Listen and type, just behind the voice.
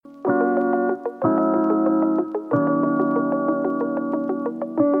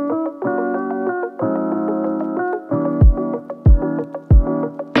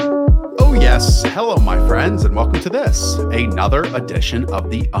Yes, hello, my friends, and welcome to this, another edition of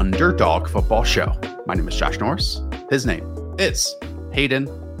the Underdog Football Show. My name is Josh Norris. His name is Hayden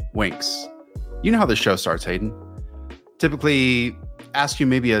Winks. You know how this show starts, Hayden. Typically, ask you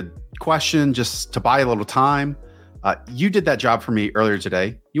maybe a question just to buy a little time. You did that job for me earlier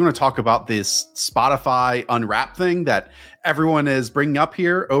today. You want to talk about this Spotify Unwrapped thing that everyone is bringing up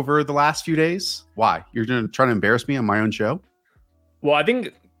here over the last few days? Why? You're going to try to embarrass me on my own show? Well, I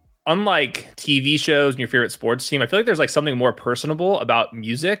think unlike TV shows and your favorite sports team, I feel like there's like something more personable about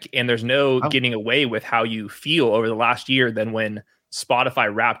music, and there's no getting away with how you feel over the last year than when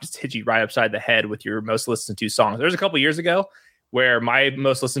Spotify Wrapped just hit you right upside the head with your most listened to songs. There was a couple years ago where my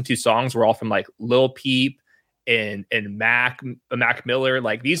most listened to songs were all from like Lil Peep and Mac Miller.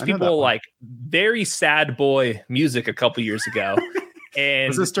 Like these people like very sad boy music a couple years ago. And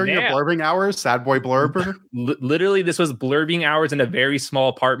was this during your blurbing hours? Sad boy blurber? Literally, this was blurbing hours in a very small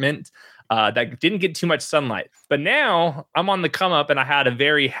apartment that didn't get too much sunlight. But now I'm on the come up, and I had a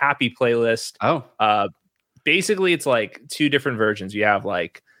very happy playlist. Basically, it's like two different versions. You have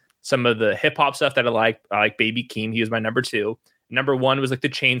like some of the hip hop stuff that I like Baby Keem. He was my number 2. Number 1 was like the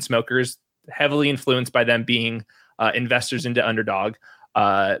Chainsmokers, heavily influenced by them being investors into Underdog.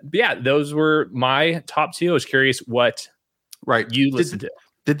 But yeah, those were my top 2. I was curious what you listened to.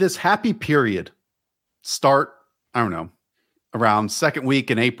 Did this happy period start, I don't know, around second week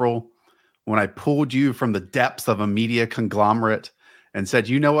in April when I pulled you from the depths of a media conglomerate and said,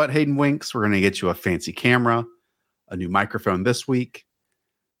 you know what, Hayden Winks, we're going to get you a fancy camera, a new microphone this week,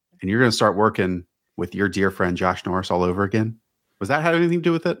 and you're going to start working with your dear friend Josh Norris all over again? Was that have anything to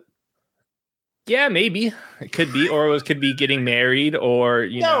do with it? Yeah, maybe it could be, or it could be getting married, or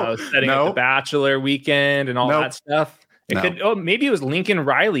setting up the Bachelor weekend and all that stuff. Maybe it was Lincoln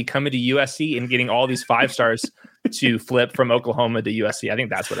Riley coming to USC and getting all these 5 stars to flip from Oklahoma to USC. I think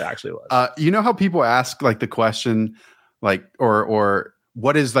that's what it actually was. You know how people ask like the question, like, or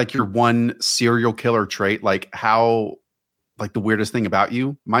what is like your one serial killer trait? Like how, like the weirdest thing about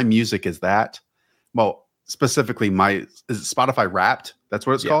you? My music is that. Well, specifically is it Spotify Wrapped? That's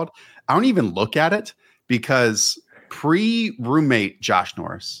what it's called. I don't even look at it because pre-roommate Josh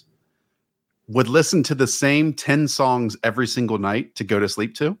Norris would listen to the same 10 songs every single night to go to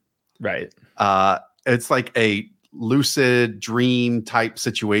sleep to. Right. It's like a lucid dream type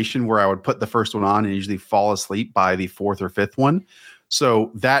situation where I would put the first one on and usually fall asleep by the 4th or 5th one.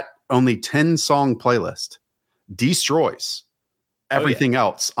 So that only 10 song playlist destroys everything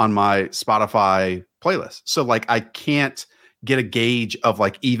else on my Spotify playlist. So like I can't get a gauge of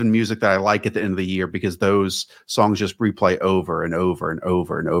like even music that I like at the end of the year because those songs just replay over and over and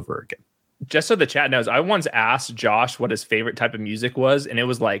over and over again. Just so the chat knows, I once asked Josh what his favorite type of music was, and it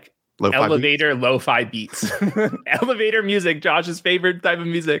was like lo-fi elevator beats? Lo-fi beats. Elevator music, Josh's favorite type of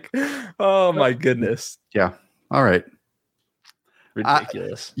music. Oh my goodness. Yeah. All right.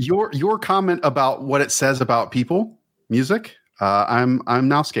 Ridiculous. Your comment about what it says about people, music, I'm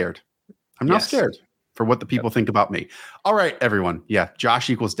now scared. I'm now scared for what the people think about me. All right, everyone. Yeah, Josh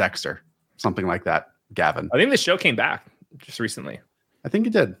equals Dexter. Something like that, Gavin. I think the show came back just recently. I think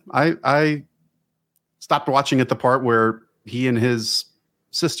it did. I stopped watching at the part where he and his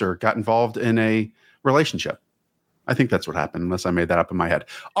sister got involved in a relationship. I think that's what happened, unless I made that up in my head.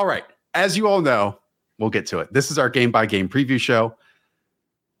 All right. As you all know, we'll get to it. This is our game-by-game preview show.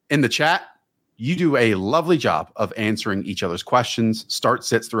 In the chat, you do a lovely job of answering each other's questions, start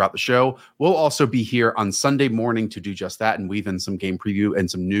sits throughout the show. We'll also be here on Sunday morning to do just that and weave in some game preview and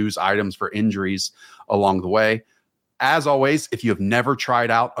some news items for injuries along the way. As always, if you have never tried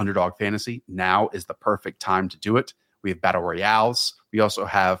out Underdog Fantasy, now is the perfect time to do it. We have Battle Royales. We also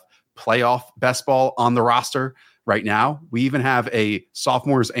have playoff best ball on the roster right now. We even have a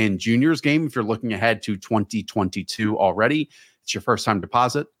sophomores and juniors game. If you're looking ahead to 2022 already, it's your first time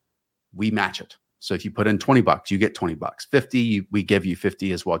deposit. We match it. So if you put in $20, you get $20. 50, we give you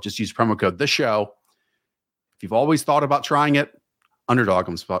 50 as well. Just use promo code The Show. If you've always thought about trying it, Underdog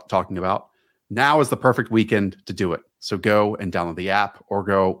I'm talking about, now is the perfect weekend to do it. So go and download the app or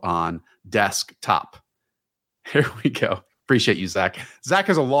go on desktop. Here we go. Appreciate you, Zach. Zach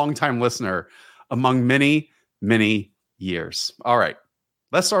is a longtime listener among many, many years. All right.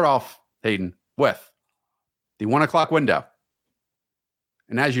 Let's start off, Hayden, with the 1 o'clock window.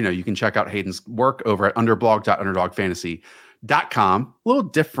 And as you know, you can check out Hayden's work over at underblog.underdogfantasy.com. A little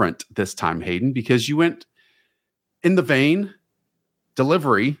different this time, Hayden, because you went in the vein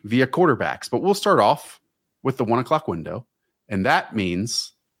delivery via quarterbacks. But we'll start off with the 1 o'clock window. And that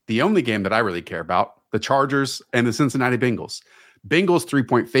means the only game that I really care about, the Chargers and the Cincinnati Bengals. Bengals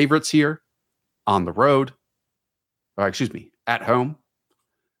 3-point favorites here on the road. At home.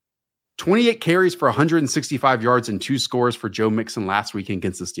 28 carries for 165 yards and 2 scores for Joe Mixon last week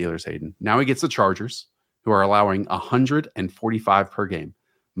against the Steelers, Hayden. Now he gets the Chargers, who are allowing 145 per game,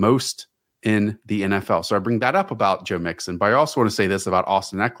 most in the NFL. So I bring that up about Joe Mixon, but I also want to say this about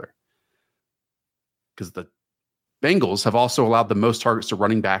Austin Eckler, because the Bengals have also allowed the most targets to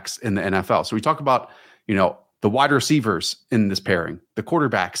running backs in the NFL. So we talk about, the wide receivers in this pairing, the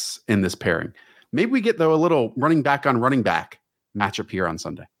quarterbacks in this pairing. Maybe we get, though, a little running back on running back matchup here on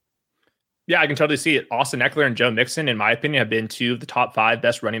Sunday. Yeah, I can totally see it. Austin Eckler and Joe Mixon, in my opinion, have been 2 of the top 5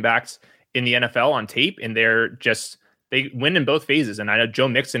 best running backs in the NFL on tape, and they win in both phases. And I know Joe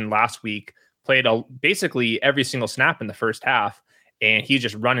Mixon last week played basically every single snap in the first half, and he's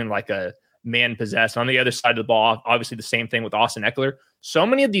just running like a man possessed. On the other side of the ball, obviously the same thing with Austin Eckler. So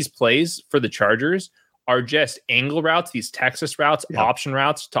many of these plays for the Chargers are just angle routes, these Texas routes, option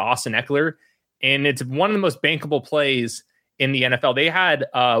routes to Austin Eckler, and it's one of the most bankable plays in the NFL. They had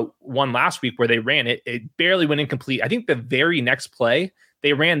one last week where they ran it. It barely went incomplete. I think the very next play,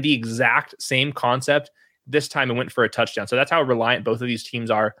 they ran the exact same concept. This time it went for a touchdown. So that's how reliant both of these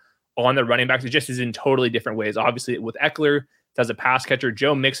teams are on their running backs. It just is in totally different ways. Obviously, with Eckler, as a pass catcher,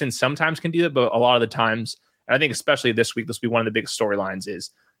 Joe Mixon sometimes can do it, but a lot of the times, and I think especially this week, this will be one of the big storylines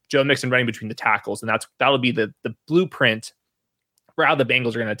is Joe Mixon running between the tackles. And that'll be the blueprint for how the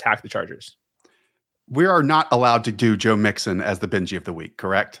Bengals are going to attack the Chargers. We are not allowed to do Joe Mixon as the Benji of the week,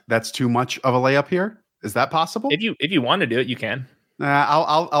 correct? That's too much of a layup here. Is that possible? If you want to do it, you can.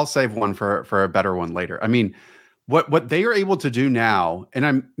 I'll save one for a better one later. I mean, what they are able to do now, and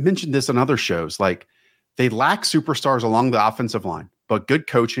I mentioned this on other shows, like they lack superstars along the offensive line, but good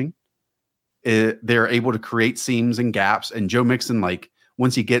coaching. They're able to create seams and gaps. And Joe Mixon, like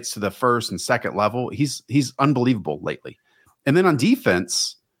once he gets to the first and second level, he's unbelievable lately. And then on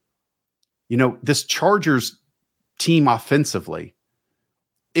defense, this Chargers team offensively,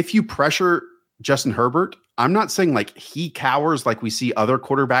 if you pressure Justin Herbert, I'm not saying like he cowers like we see other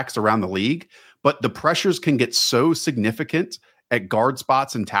quarterbacks around the league, but the pressures can get so significant at guard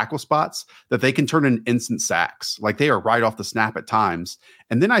spots and tackle spots that they can turn in instant sacks. Like they are right off the snap at times.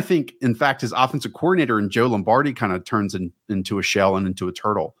 And then I think, in fact, his offensive coordinator and Joe Lombardi kind of turns into a shell and into a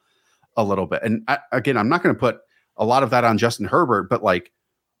turtle a little bit. And again, I'm not going to put a lot of that on Justin Herbert, but like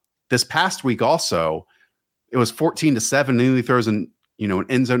this past week also, it was 14-7. And he throws an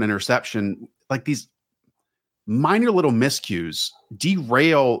end zone interception. Like these minor little miscues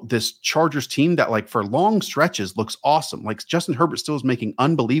derail this Chargers team that like for long stretches looks awesome. Like Justin Herbert still is making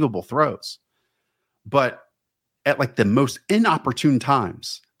unbelievable throws, but at like the most inopportune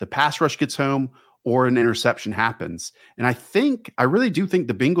times, the pass rush gets home or an interception happens. And I really do think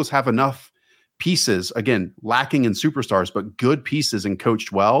the Bengals have enough pieces, again, lacking in superstars, but good pieces and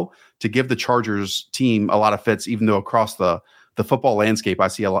coached well to give the Chargers team a lot of fits, even though across the football landscape, I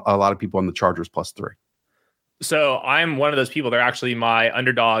see a lot of people on the Chargers +3. So I'm one of those people. They're actually my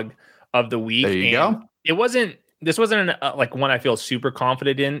underdog of the week. There you go. This wasn't like one I feel super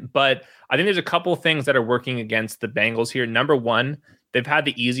confident in, but I think there's a couple things that are working against the Bengals here. Number one, they've had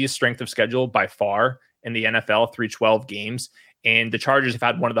the easiest strength of schedule by far in the NFL through 12 games. And the Chargers have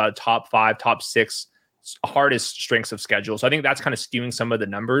had one of the top 5, top 6 hardest strengths of schedule. So I think that's kind of skewing some of the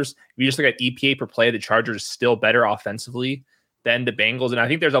numbers. If you just look at EPA per play, the Chargers are still better offensively than the Bengals. And I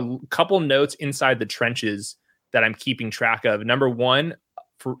think there's a couple notes inside the trenches that I'm keeping track of. Number one,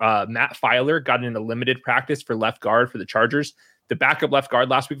 for, Matt Filer got into limited practice for left guard for the Chargers. The backup left guard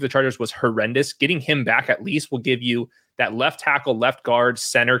last week for the Chargers was horrendous. Getting him back at least will give you that left tackle, left guard,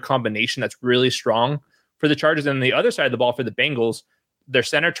 center combination that's really strong for the Chargers. And the other side of the ball for the Bengals, their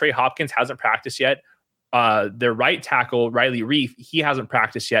center, Trey Hopkins, hasn't practiced yet. Their right tackle, Riley Reif, he hasn't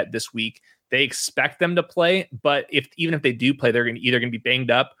practiced yet this week. They expect them to play, but even if they do play, they're either going to be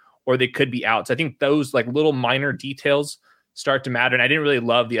banged up or they could be out. So I think those like little minor details start to matter. And I didn't really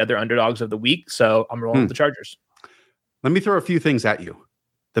love the other underdogs of the week, so I'm rolling with the Chargers. Let me throw a few things at you.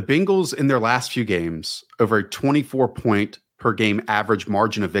 The Bengals in their last few games, over a 24-point per game average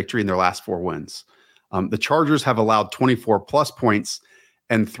margin of victory in their last 4 wins. The Chargers have allowed 24-plus points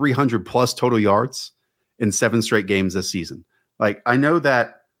and 300-plus total yards in 7 straight games this season. Like, I know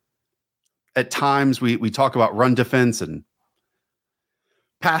that at times we talk about run defense and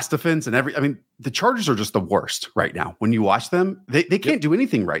pass defense and the Chargers are just the worst right now. When you watch them, they can't do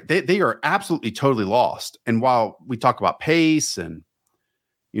anything right. They are absolutely totally lost. And while we talk about pace and,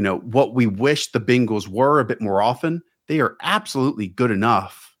 what we wish the Bengals were a bit more often, they are absolutely good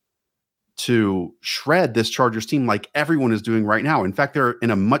enough to shred this Chargers team like everyone is doing right now. In fact, they're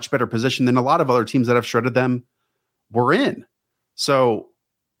in a much better position than a lot of other teams that have shredded them were in. So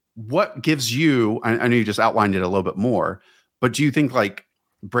what gives you, I know you just outlined it a little bit more, but do you think like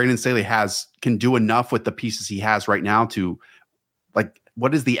Brandon Staley can do enough with the pieces he has right now to, like,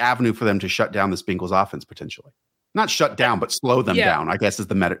 what is the avenue for them to shut down this Bengals offense potentially? Not shut down, but slow them down, I guess is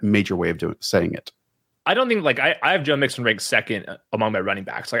the major way of saying it. I don't think, like, I have Joe Mixon ranked second among my running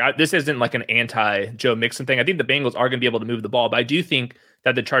backs. Like, this isn't like an anti-Joe Mixon thing. I think the Bengals are going to be able to move the ball, but I do think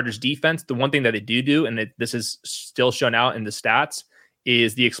that the Chargers defense, the one thing that they do, and this is still shown out in the stats,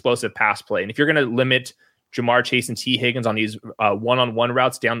 is the explosive pass play. And if you're going to limit Jamar Chase and T. Higgins on these one-on-one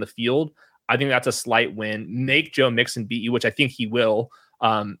routes down the field, I think that's a slight win. Make Joe Mixon beat you, which I think he will.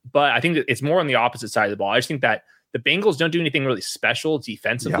 But I think that it's more on the opposite side of the ball. I just think that the Bengals don't do anything really special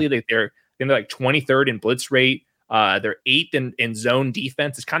defensively. Yeah. They're like 23rd in blitz rate. They're 8th in zone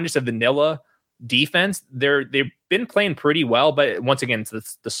defense. It's kind of just a vanilla defense. They've been playing pretty well, but once again,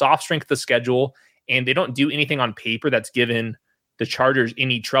 it's the soft strength of the schedule, and they don't do anything on paper that's given the Chargers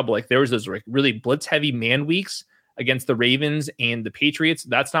any trouble. Like, there was those like really blitz heavy man weeks against the Ravens and the Patriots.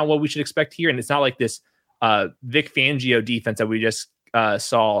 That's not what we should expect here. And it's not like this Vic Fangio defense that we just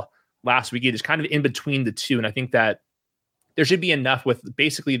saw last week. It is kind of in between the two. And I think that there should be enough with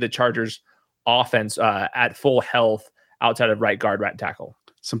basically the Chargers offense at full health outside of right guard, right tackle.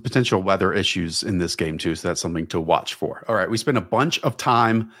 Some potential weather issues in this game too, so that's something to watch for. All right, we spent a bunch of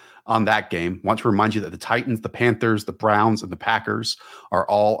time on that game. Want to remind you that the Titans, the Panthers, the Browns, and the Packers are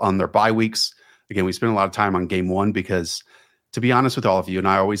all on their bye weeks. Again, we spent a lot of time on game one because, to be honest with all of you, and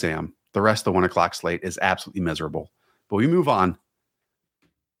I always am, the rest of the 1 o'clock slate is absolutely miserable. But we move on.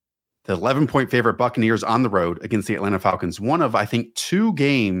 The 11-point favorite Buccaneers on the road against the Atlanta Falcons. One of, I think, 2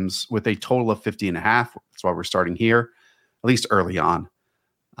 games with a total of 50.5. That's why we're starting here, at least early on.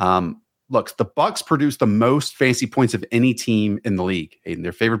 Look, the Bucs produce the most fantasy points of any team in the league. And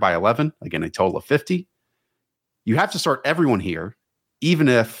they're favored by 11. Again, a total of 50. You have to start everyone here, even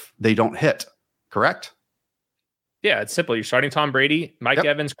if they don't hit. Correct? Yeah, it's simple. You're starting Tom Brady, Mike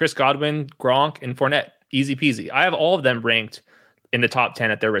Evans, Chris Godwin, Gronk, and Fournette. Easy peasy. I have all of them ranked in the top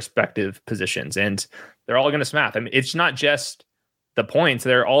 10 at their respective positions, and they're all going to smash. I mean, it's not just the points.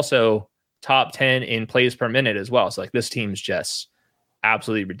 They're also top 10 in plays per minute as well. So, like, this team's just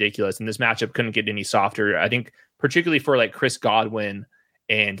absolutely ridiculous, and this matchup couldn't get any softer. I think particularly for like Chris Godwin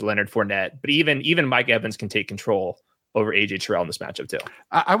and Leonard Fournette, but even Mike Evans can take control over AJ Terrell in this matchup too.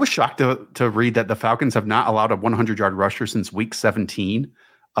 I was shocked to read that the Falcons have not allowed a 100-yard rusher since week 17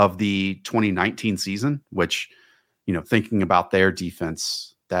 of the 2019 season, which, you know, thinking about their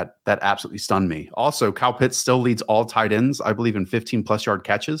defense, that absolutely stunned me. Also, Kyle Pitts still leads all tight ends, I believe, in 15+ yard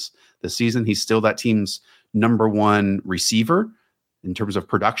catches this season. He's still that team's number one receiver in terms of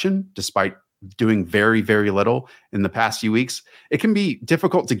production, despite doing very, very little in the past few weeks. It can be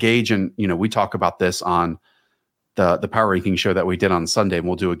difficult to gauge. And, you know, we talk about this on the power ranking show that we did on Sunday, and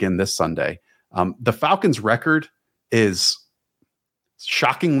we'll do again this Sunday. The Falcons record is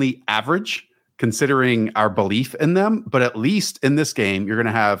shockingly average considering our belief in them. But at least in this game, you're going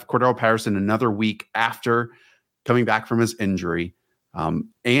to have Cordell Patterson another week after coming back from his injury,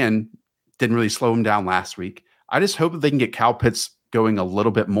 and didn't really slow him down last week. I just hope that they can get Kyle Pitts going a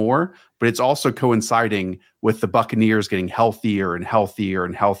little bit more, but it's also coinciding with the Buccaneers getting healthier and healthier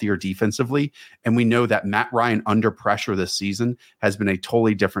and healthier defensively. And we know that Matt Ryan under pressure this season has been a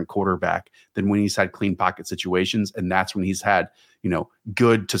totally different quarterback than when he's had clean pocket situations. And that's when he's had, you know,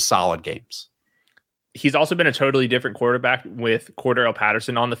 good to solid games. He's also been a totally different quarterback with Cordell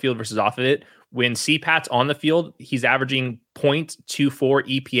Patterson on the field versus off of it. When CPAT's on the field, he's averaging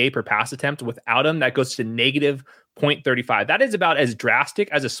 0.24 EPA per pass attempt. Without him, that goes to negative 0.35. That is about as drastic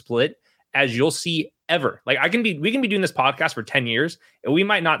as a split as you'll see ever. Like, we can be doing this podcast for 10 years, and we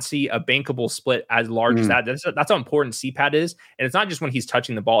might not see a bankable split as large as that. That's how important CPAT is. And it's not just when he's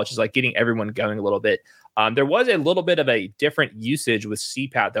touching the ball, it's just like getting everyone going a little bit. There was a little bit of a different usage with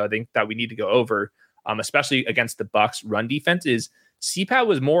CPAT, though, I think that we need to go over, especially against the Bucs run defense. Is CPAT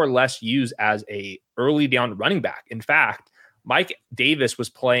was more or less used as a early down running back. In fact, Mike Davis was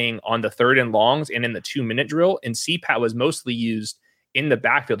playing on the 3rd and longs and in the 2-minute drill, and CPAT was mostly used in the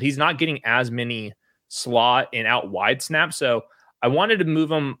backfield. He's not getting as many slot and out wide snaps. So I wanted to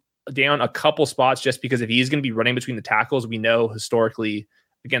move him down a couple spots just because if he's going to be running between the tackles, we know historically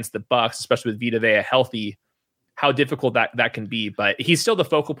against the Bucs, especially with Vita Vea healthy, how difficult that can be. But he's still the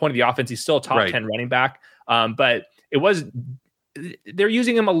focal point of the offense. He's still a top 10 running back. But they're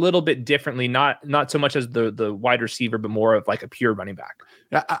using him a little bit differently, not so much as the wide receiver, but more of like a pure running back.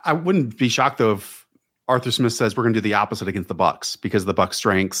 I wouldn't be shocked though if Arthur Smith says we're going to do the opposite against the Bucs because of the Bucs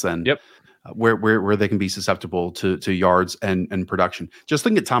strengths and where they can be susceptible to yards and production. Just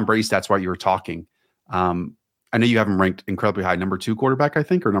looking at Tom Brady's stats while you were talking. I know you have him ranked incredibly high, number 2 quarterback, I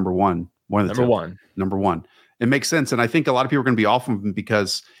think, or number 1. One of the number two. Number 1. It makes sense. And I think a lot of people are going to be off of him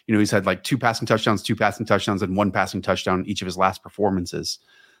because, he's had like 2 passing touchdowns, and 1 passing touchdown in each of his last performances,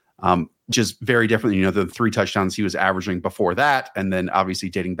 which is very different, than the 3 touchdowns he was averaging before that. And then obviously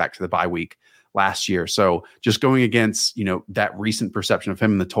dating back to the bye week last year. So just going against, that recent perception of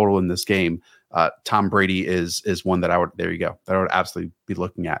him in the total in this game, Tom Brady is one that I would absolutely be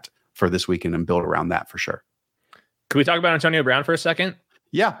looking at for this weekend and build around that for sure. Can we talk about Antonio Brown for a second?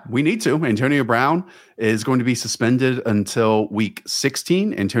 Yeah, we need to. Antonio Brown is going to be suspended until week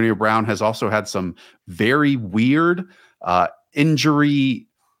 16. Antonio Brown has also had some very weird injury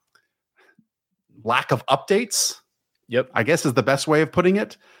lack of updates. Yep. I guess is the best way of putting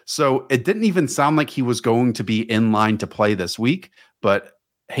it. So it didn't even sound like he was going to be in line to play this week, but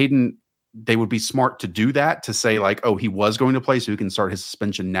Hayden, they would be smart to do that, to say like, oh, he was going to play, so he can start his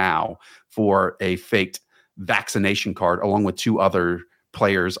suspension now for a faked vaccination card, along with 2 other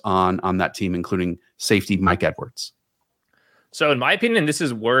players on that team, including safety Mike Edwards. So in my opinion, this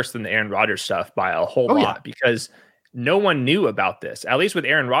is worse than the Aaron Rodgers stuff by a whole lot, because no one knew about this. At least with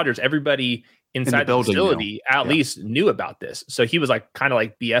Aaron Rodgers, everybody inside the facility at least knew about this. So he was like kind of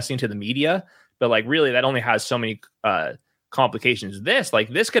like BSing to the media, but like really that only has so many complications.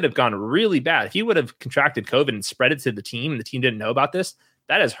 This could have gone really bad. If he would have contracted COVID and spread it to the team and the team didn't know about this,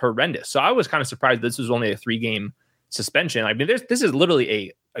 that is horrendous. So I was kind of surprised this was only a 3-game suspension. I mean, this is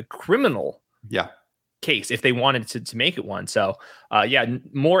literally a criminal case if they wanted to make it one. So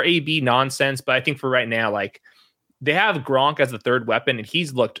more AB nonsense. But I think for right now, like, they have Gronk as the third weapon and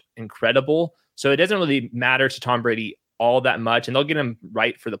he's looked incredible. So it doesn't really matter to Tom Brady all that much, and they'll get him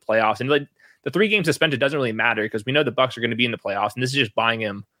right for the playoffs. And like, the 3-game suspension doesn't really matter because we know the Bucs are going to be in the playoffs, and this is just buying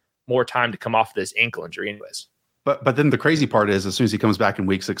him more time to come off this ankle injury anyways. But then the crazy part is, as soon as he comes back in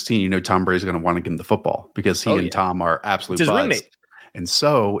week 16, Tom Brady's going to want to give him the football because he and Tom are absolute buds. Roommate. And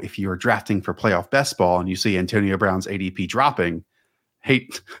so if you're drafting for playoff best ball and you see Antonio Brown's ADP dropping,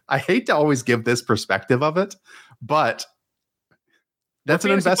 I hate to always give this perspective of it, but that's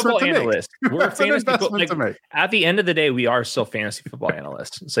an investment to analyst. Make. We're fantasy football to make. At the end of the day, we are still fantasy football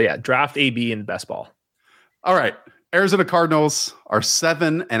analysts. So draft AB in best ball. All right. Arizona Cardinals are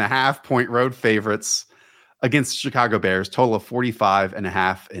 7.5-point road favorites against the Chicago Bears, total of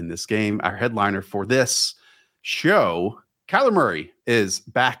 45.5 in this game. Our headliner for this show, Kyler Murray, is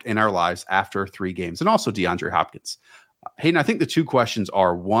back in our lives after 3 games, and also DeAndre Hopkins. Hayden, I think the 2 questions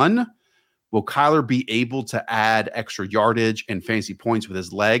are, 1, will Kyler be able to add extra yardage and fantasy points with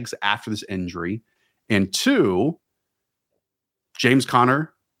his legs after this injury? And 2, James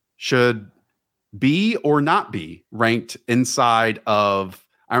Conner should be or not be ranked inside of,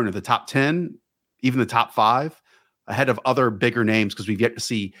 the top 10, even the top 5, ahead of other bigger names, because we've yet to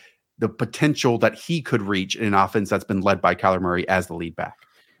see the potential that he could reach in an offense that's been led by Kyler Murray as the lead back.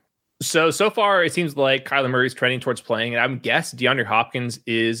 So far, it seems like Kyler Murray's trending towards playing, and I would guess DeAndre Hopkins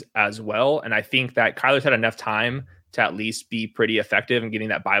is as well. And I think that Kyler's had enough time to at least be pretty effective, and getting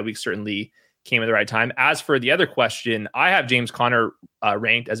that bye week certainly came at the right time. As for the other question, I have James Conner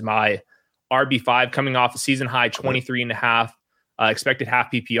ranked as my RB5 coming off a season high 23.5 expected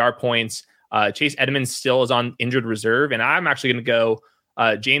half PPR points. Chase Edmonds still is on injured reserve, and I'm actually going to go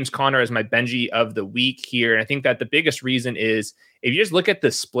James Conner as my Benji of the week here. And I think that the biggest reason is, if you just look at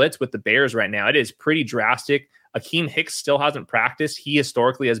the splits with the Bears right now, it is pretty drastic. Akeem Hicks still hasn't practiced. He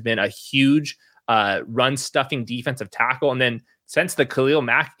historically has been a huge run-stuffing defensive tackle. And then since the Khalil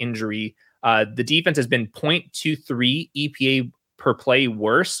Mack injury, the defense has been 0.23 EPA per play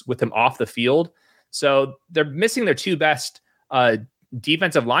worse with him off the field. So they're missing their 2 best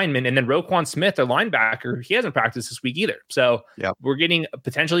defensive linemen. And then Roquan Smith, their linebacker, he hasn't practiced this week either. So we're getting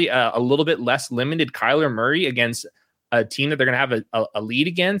potentially a little bit less limited Kyler Murray against a team that they're going to have a lead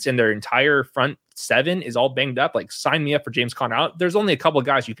against, and their entire front 7 is all banged up. Like, sign me up for James Conner. There's only a couple of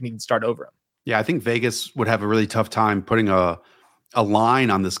guys you can even start over him. Yeah, I think Vegas would have a really tough time putting a line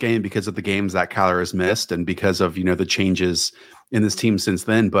on this game because of the games that Kyler has missed and because of, the changes in this team since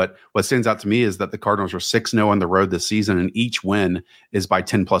then. But what stands out to me is that the Cardinals were 6-0 on the road this season, and each win is by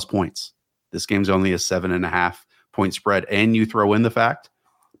 10 plus points. This game's only a 7.5-point spread. And you throw in the fact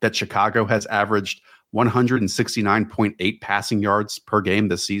that Chicago has averaged 169.8 passing yards per game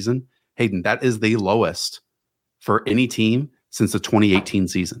this season. Hayden, that is the lowest for any team since the 2018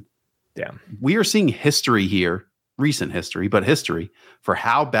 season. Damn. We are seeing history here, recent history, but history for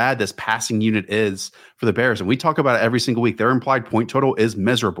how bad this passing unit is for the Bears. And we talk about it every single week. Their implied point total is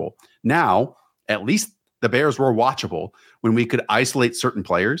miserable. Now, at least the Bears were watchable when we could isolate certain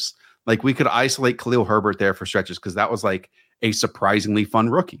players. Like, we could isolate Khalil Herbert there for stretches because that was like a surprisingly fun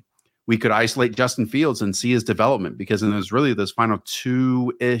rookie. We could isolate Justin Fields and see his development because in those final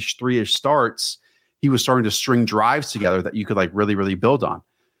 2-ish, 3-ish starts, he was starting to string drives together that you could like really, really build on.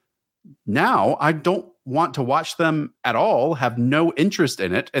 Now I don't want to watch them at all, have no interest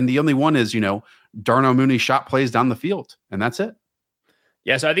in it. And the only one is, Darnell Mooney shot plays down the field, and that's it.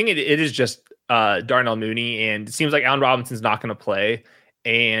 Yeah, so I think it is just Darnell Mooney, and it seems like Allen Robinson's not going to play.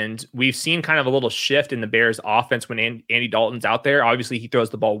 And we've seen kind of a little shift in the Bears offense when Andy Dalton's out there. Obviously, he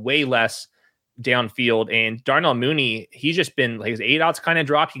throws the ball way less downfield, and Darnell Mooney, he's just been like his 8 outs kind of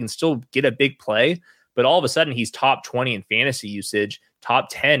dropped. He can still get a big play, but all of a sudden he's top 20 in fantasy usage, top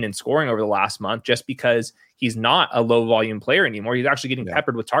 10 in scoring over the last month, just because he's not a low volume player anymore. He's actually getting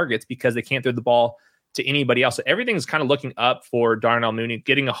peppered with targets because they can't throw the ball to anybody else. So everything's kind of looking up for Darnell Mooney,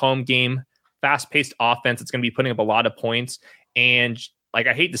 getting a home game, fast-paced offense. It's going to be putting up a lot of points. And like,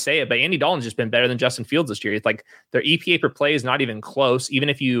 I hate to say it, but Andy Dalton's just been better than Justin Fields this year. It's like their EPA per play is not even close. Even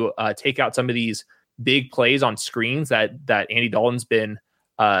if you take out some of these big plays on screens that Andy Dalton's been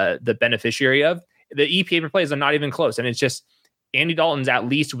the beneficiary of, the EPA per plays are not even close. And it's just Andy Dalton's at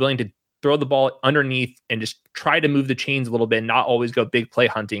least willing to throw the ball underneath and just try to move the chains a little bit, not always go big play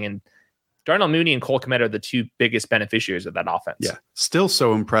hunting. And Darnell Mooney and Cole Kmet are the two biggest beneficiaries of that offense. Yeah. Still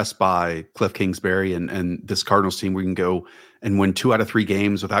so impressed by Cliff Kingsbury and this Cardinals team. We can go and win 2 out of 3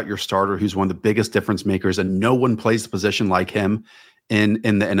 games without your starter, who's one of the biggest difference makers, and no one plays the position like him in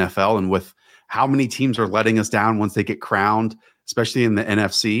the NFL. And with how many teams are letting us down once they get crowned, especially in the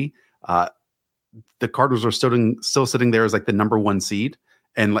NFC, the Cardinals are still sitting there as like the number 1 seed.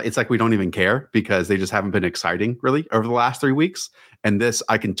 And it's like we don't even care because they just haven't been exciting really over the last 3 weeks. And this,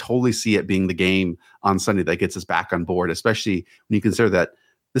 I can totally see it being the game on Sunday that gets us back on board, especially when you consider that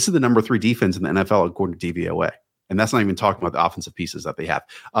this is the number 3 defense in the NFL according to DVOA. And that's not even talking about the offensive pieces that they have.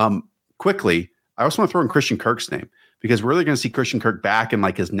 Quickly, I also want to throw in Christian Kirk's name because we're really going to see Christian Kirk back in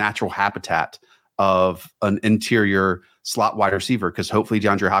like his natural habitat of an interior slot wide receiver, because hopefully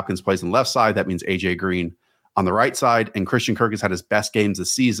DeAndre Hopkins plays on the left side. That means AJ Green on the right side, and Christian Kirk has had his best games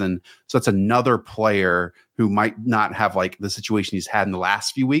this season. So that's another player who might not have like the situation he's had in the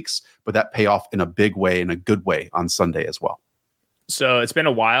last few weeks, but that pay off in a big way, in a good way on Sunday as well. So it's been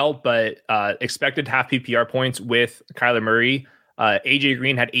a while, but expected half PPR points with Kyler Murray. AJ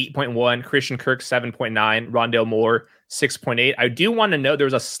Green had 8.1, Christian Kirk 7.9, Rondale Moore 6.8. I do want to note there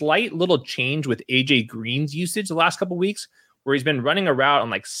was a slight little change with AJ Green's usage the last couple of weeks, where he's been running a route on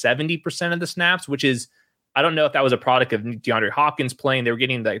like 70% of the snaps, which is, I don't know if that was a product of DeAndre Hopkins playing. They were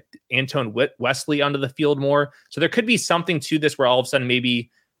getting the Antone Wesley onto the field more. So there could be something to this where all of a sudden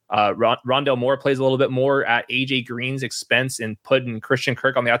maybe Rondale Moore plays a little bit more at AJ Green's expense and putting Christian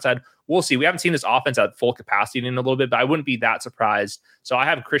Kirk on the outside. We'll see. We haven't seen this offense at full capacity in a little bit, but I wouldn't be that surprised. So I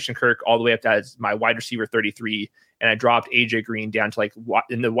have Christian Kirk all the way up to as my wide receiver 33, and I dropped AJ Green down to like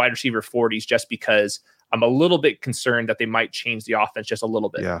in the wide receiver 40s just because I'm a little bit concerned that they might change the offense just a little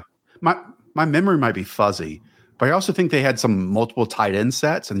bit. Yeah. My memory might be fuzzy, but I also think they had some multiple tight end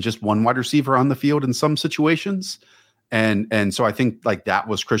sets and just one wide receiver on the field in some situations. And so I think like that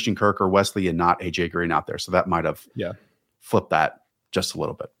was Christian Kirk or Wesley and not AJ Green out there. So that might have flipped that just a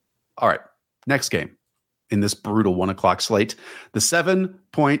little bit. All right. Next game in this brutal 1:00 slate. The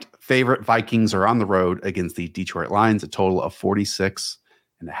 7-point favorite Vikings are on the road against the Detroit Lions, a total of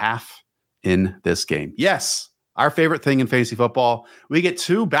 46.5 in this game. Yes. Our favorite thing in fantasy football, we get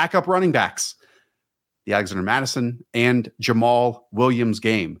 2 backup running backs, the Alexander Madison and Jamal Williams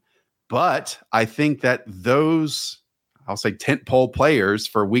game. But I think that those, I'll say tentpole players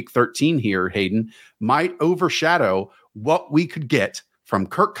for week 13 here, Hayden, might overshadow what we could get from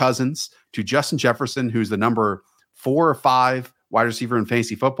Kirk Cousins to Justin Jefferson, who's the number 4 or 5 wide receiver in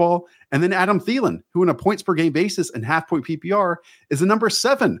fantasy football, and then Adam Thielen, who in a points per game basis and half-point PPR is the number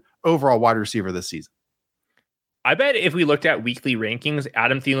 7 overall wide receiver this season. I bet if we looked at weekly rankings,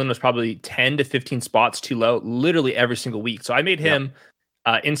 Adam Thielen was probably 10 to 15 spots too low, literally every single week. So I made him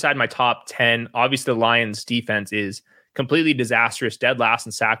inside my top 10. Obviously, the Lions defense is completely disastrous, dead last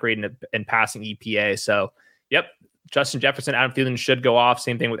in sack rate and passing EPA. So, Justin Jefferson, Adam Thielen should go off.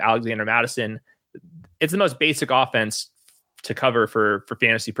 Same thing with Alexander Madison. It's the most basic offense to cover for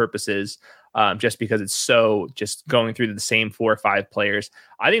fantasy purposes, just because it's so just going through the same 4 or 5 players.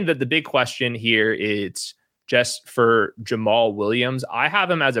 I think that the big question here is just for Jamal Williams. I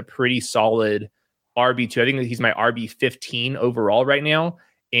have him as a pretty solid RB2. I think that he's my RB15 overall right now.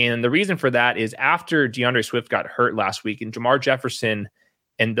 And the reason for that is after DeAndre Swift got hurt last week and Jamar Jefferson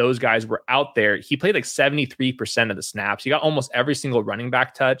and those guys were out there, he played like 73% of the snaps. He got almost every single running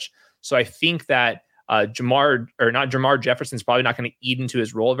back touch. So I think that Jamar Jefferson's probably not going to eat into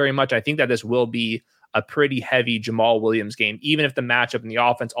his role very much. I think that this will be a pretty heavy Jamal Williams game, even if the matchup and the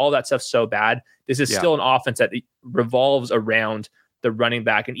offense, all that stuff's so bad. This is still an offense that revolves around the running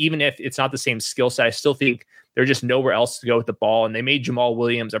back. And even if it's not the same skill set, I still think there's just nowhere else to go with the ball. And they made Jamal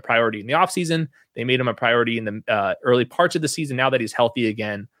Williams a priority in the offseason. They made him a priority in the early parts of the season. Now that he's healthy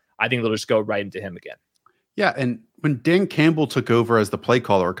again, I think they'll just go right into him again. Yeah, and when Dan Campbell took over as the play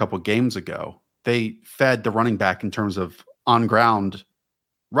caller a couple games ago, they fed the running back in terms of on-ground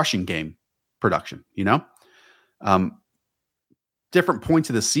rushing game production, different points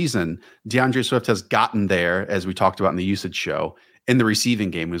of the season, DeAndre Swift has gotten there, as we talked about in the usage show, in the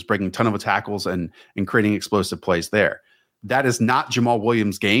receiving game. He was breaking a ton of tackles and creating explosive plays there. That is not Jamal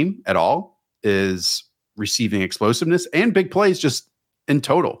Williams' game at all, is receiving explosiveness and big plays just in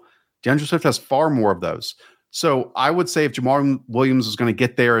total. DeAndre Swift has far more of those. So I would say if Jamal Williams is going to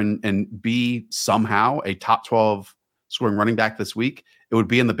get there and be somehow a top 12 scoring running back this week, it would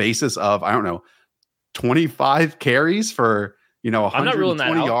be in the basis of, 25 carries for,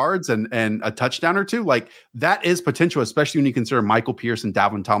 120 yards and a touchdown or two. Like, that is potential, especially when you consider Michael Pierce and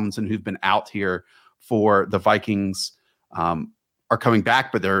Dalvin Tomlinson, who've been out here for the Vikings, are coming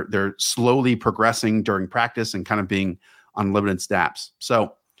back, but they're slowly progressing during practice and kind of being on limited snaps.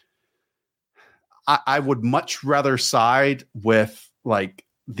 So I would much rather side with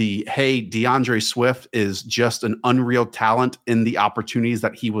DeAndre Swift is just an unreal talent in the opportunities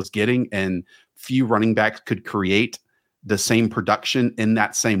that he was getting, and few running backs could create the same production in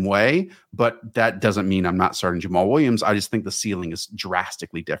that same way. But that doesn't mean I'm not starting Jamal Williams. I just think the ceiling is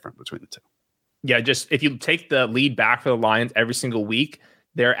drastically different between the two. Yeah, just if you take the lead back for the Lions every single week,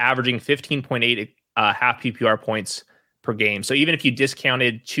 they're averaging 15.8 half PPR points per game. So even if you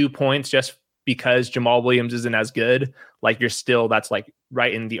discounted 2 points just because Jamal Williams isn't as good, that's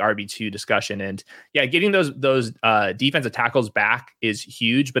right in the RB2 discussion. And yeah, getting those defensive tackles back is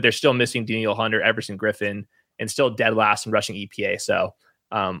huge, but they're still missing Danielle Hunter, Everson Griffin, and still dead last in rushing EPA. So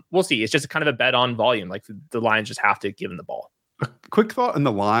we'll see. It's just kind of a bet on volume. The Lions just have to give him the ball. A quick thought on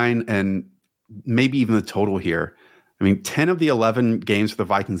the line and maybe even the total here. 10 of the 11 games for the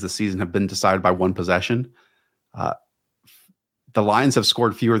Vikings this season have been decided by one possession. The Lions have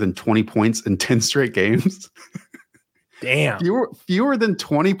scored fewer than 20 points in 10 straight games. Damn. Fewer than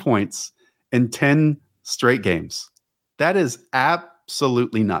 20 points in 10 straight games. That is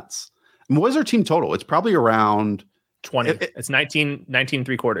absolutely nuts. And what is our team total? It's probably around 20. It's 19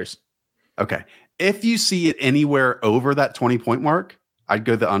 3/4. Okay. If you see it anywhere over that 20-point mark, I'd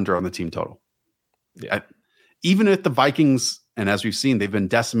go the under on the team total. Yeah. Even if the Vikings, and as we've seen, they've been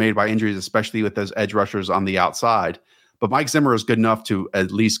decimated by injuries, especially with those edge rushers on the outside. But Mike Zimmer is good enough to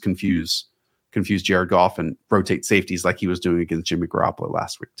at least confuse Jared Goff and rotate safeties like he was doing against Jimmy Garoppolo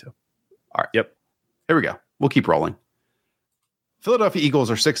last week too. All right. Yep. Here we go. We'll keep rolling. Philadelphia Eagles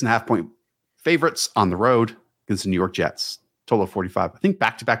are 6.5-point favorites on the road against the New York Jets. Total of 45. I think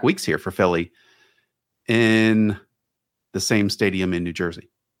back-to-back weeks here for Philly in the same stadium in New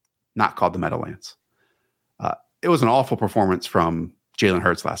Jersey, not called the Meadowlands. It was an awful performance from Jalen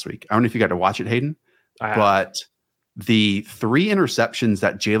Hurts last week. I don't know if you got to watch it, Hayden, but the 3 interceptions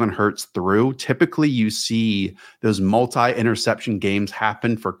that Jalen Hurts threw, typically you see those multi-interception games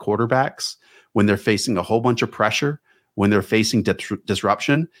happen for quarterbacks when they're facing a whole bunch of pressure, when they're facing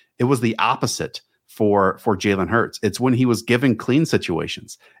disruption. It was the opposite for Jalen Hurts. It's when he was given clean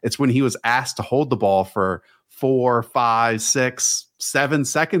situations. It's when he was asked to hold the ball for 4, 5, 6, 7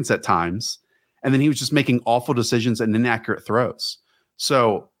 seconds at times, and then he was just making awful decisions and inaccurate throws.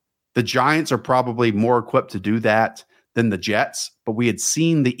 So the Giants are probably more equipped to do that than the Jets, but we had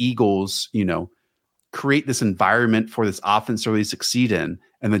seen the Eagles, create this environment for this offense to really succeed in,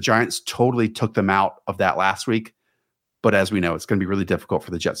 and the Giants totally took them out of that last week. But as we know, it's going to be really difficult for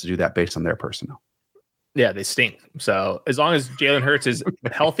the Jets to do that based on their personnel. Yeah, they stink. So as long as Jalen Hurts is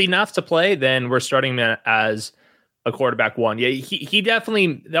healthy enough to play, then we're starting him as a quarterback one. Yeah, he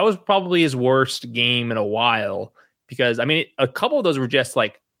definitely, that was probably his worst game in a while, because a couple of those were just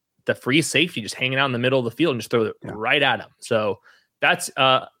the free safety just hanging out in the middle of the field and just throw it right at him. So that's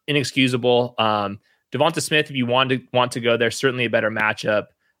inexcusable. Devonta Smith, if you want to go there, certainly a better matchup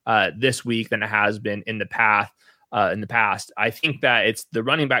this week than it has been in the past. I think that it's the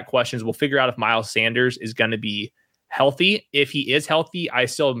running back questions. We'll figure out if Miles Sanders is going to be healthy. If he is healthy, I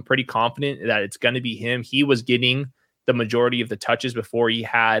still am pretty confident that it's going to be him. He was getting the majority of the touches before he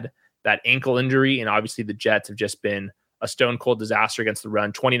had that ankle injury. And obviously the Jets have just been a stone cold disaster against the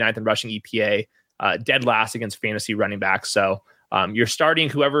run, 29th in rushing EPA, dead last against fantasy running backs. So you're starting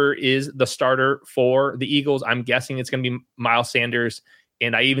whoever is the starter for the Eagles. I'm guessing it's going to be Miles Sanders.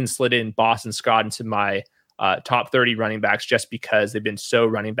 And I even slid in Boston Scott into my top 30 running backs just because they've been so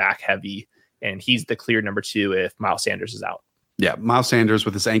running back heavy, and he's the clear number 2 if Miles Sanders is out. Yeah, Miles Sanders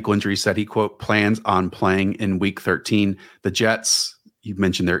with his ankle injury said he, quote, plans on playing in week 13. The Jets, you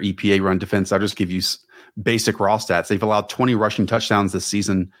mentioned their EPA run defense. I'll just give you basic raw stats. They've allowed 20 rushing touchdowns this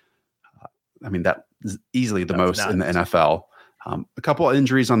season. I mean, that is easily the most in the NFL. A couple of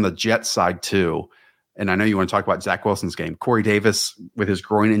injuries on the Jets side too. And I know you want to talk about Zach Wilson's game. Corey Davis with his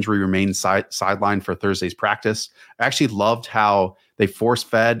groin injury remains sidelined for Thursday's practice. I actually loved how they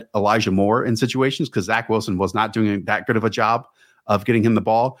force-fed Elijah Moore in situations because Zach Wilson was not doing that good of a job of getting him the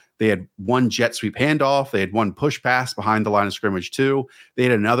ball. They had one jet sweep handoff. They had one push pass behind the line of scrimmage too. They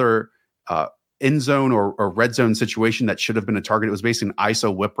had another end zone or red zone situation that should have been a target. It was basically an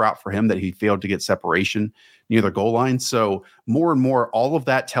ISO whip route for him that he failed to get separation near the goal line. So more and more, all of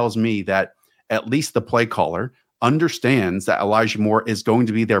that tells me that at least the play caller understands that Elijah Moore is going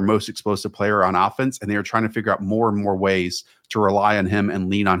to be their most explosive player on offense, and they are trying to figure out more and more ways to rely on him and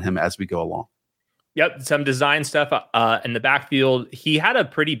lean on him as we go along. Yep, some design stuff in the backfield. He had a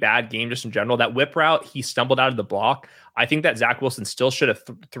pretty bad game just in general. That whip route, he stumbled out of the block. I think that Zach Wilson still should have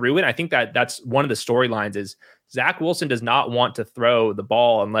threw it. I think that that's one of the storylines is Zach Wilson does not want to throw the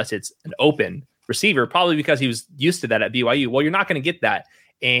ball unless it's an open receiver, probably because he was used to that at BYU. Well, you're not going to get that.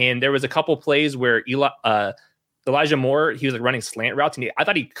 And there was a couple plays where Elijah Moore, he was like running slant routes, and I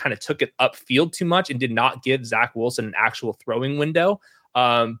thought he kind of took it upfield too much and did not give Zach Wilson an actual throwing window.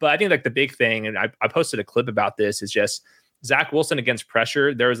 But I think like the big thing, and I posted a clip about this, is just Zach Wilson against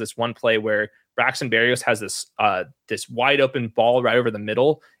pressure. There was this one play where Braxton Berrios has this wide open ball right over the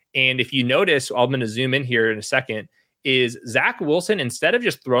middle. And if you notice, I'm going to zoom in here in a second, is Zach Wilson, instead of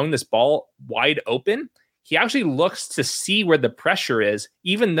just throwing this ball wide open, he actually looks to see where the pressure is,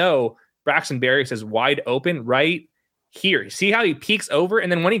 even though Braxton Berrios is wide open right here. See how he peeks over?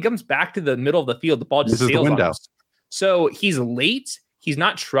 And then when he comes back to the middle of the field, the ball just sails on him. So he's late. He's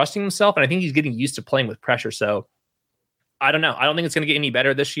not trusting himself. And I think he's getting used to playing with pressure. So I don't know. I don't think it's going to get any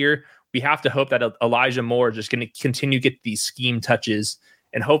better this year. We have to hope that Elijah Moore is just going to continue to get these scheme touches,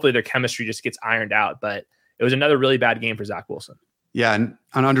 and hopefully their chemistry just gets ironed out. But it was another really bad game for Zach Wilson. Yeah, and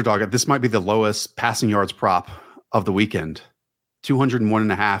on Underdog, this might be the lowest passing yards prop of the weekend.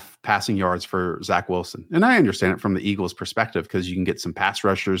 201.5 passing yards for Zach Wilson. And I understand it from the Eagles' perspective because you can get some pass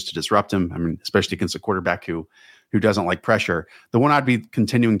rushers to disrupt him. I mean, especially against a quarterback who doesn't like pressure. The one I'd be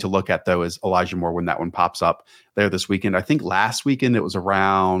continuing to look at, though, is Elijah Moore when that one pops up there this weekend. I think last weekend it was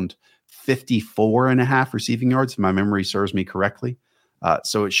around 54.5 receiving yards, if my memory serves me correctly.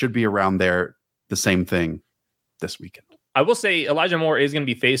 So it should be around there, the same thing this weekend. I will say Elijah Moore is going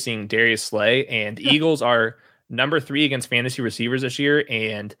to be facing Darius Slay, and the Eagles are number 3 against fantasy receivers this year.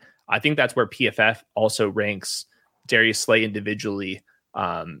 And I think that's where PFF also ranks Darius Slay individually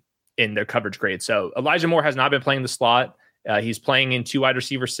in their coverage grade. So Elijah Moore has not been playing the slot. He's playing in 2 wide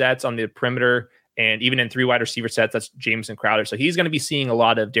receiver sets on the perimeter, and even in 3 wide receiver sets, that's Jameson Crowder. So he's going to be seeing a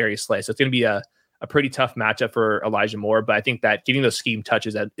lot of Darius Slay. So it's going to be a pretty tough matchup for Elijah Moore. But I think that getting those scheme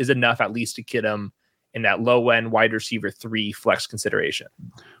touches is enough at least to get him in that low end wide receiver 3 flex consideration.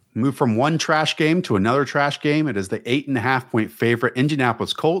 Move from one trash game to another trash game. It is the 8.5-point favorite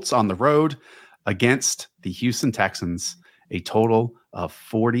Indianapolis Colts on the road against the Houston Texans, a total of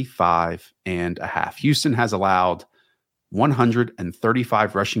 45.5. Houston has allowed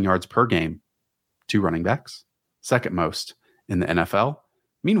 135 rushing yards per game to running backs, second most in the NFL.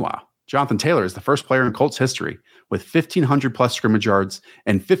 Meanwhile, Jonathan Taylor is the first player in Colts history with 1,500 plus scrimmage yards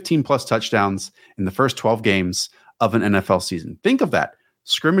and 15 plus touchdowns in the first 12 games of an NFL season. Think of that.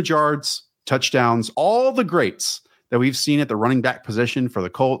 Scrimmage yards, touchdowns, all the greats that we've seen at the running back position for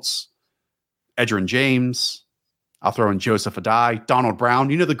the Colts. Edgerrin James. I'll throw in Joseph Adai, Donald Brown.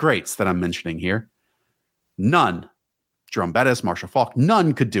 You know the greats that I'm mentioning here. None. Jerome Bettis, Marshall Faulk.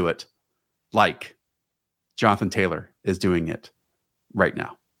 None could do it like Jonathan Taylor is doing it right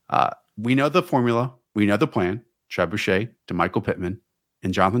now. We know the formula. We know the plan. Trebuchet to Michael Pittman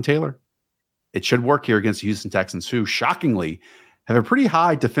and Jonathan Taylor. It should work here against the Houston Texans, who shockingly have a pretty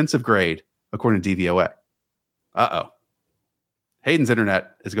high defensive grade according to DVOA. Uh-oh. Hayden's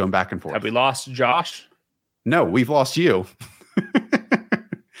internet is going back and forth. Have we lost Josh? No, we've lost you.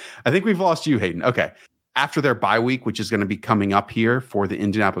 I think we've lost you, Hayden. Okay. After their bye week, which is going to be coming up here for the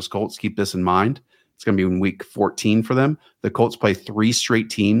Indianapolis Colts, keep this in mind. It's going to be in week 14 for them. The Colts play 3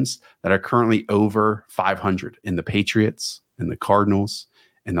 straight teams that are currently over 500 in the Patriots and the Cardinals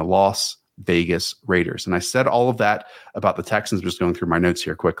and the Las Vegas Raiders. And I said all of that about the Texans. I'm just going through my notes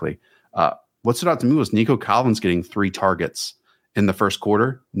here quickly. What stood out to me was Nico Collins getting 3 targets in the first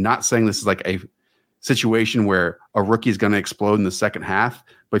quarter. Not saying this is like a situation where a rookie is going to explode in the second half,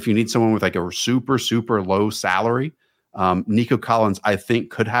 but if you need someone with like a super, super low salary, Nico Collins, I think,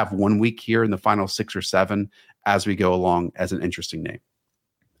 could have 1 week here in the final 6 or 7 as we go along as an interesting name.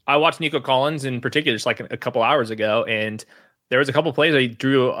 I watched Nico Collins in particular just like a couple hours ago, and there was a couple plays he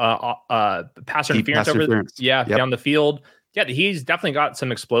drew pass interference down the field. Yeah, he's definitely got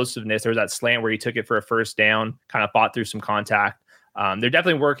some explosiveness. There was that slant where he took it for a first down, kind of fought through some contact. They're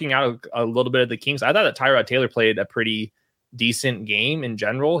definitely working out a little bit of the kinks. I thought that Tyrod Taylor played a pretty decent game in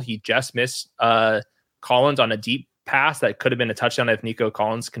general. He just missed Collins on a deep pass that could have been a touchdown if Nico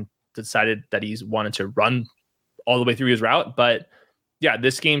Collins decided that he's wanted to run all the way through his route. But yeah,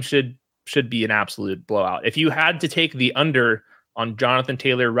 this game should be an absolute blowout. If you had to take the under on Jonathan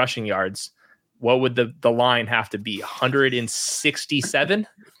Taylor rushing yards, what would the line have to be? 167?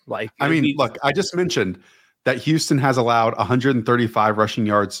 Look, I just mentioned that Houston has allowed 135 rushing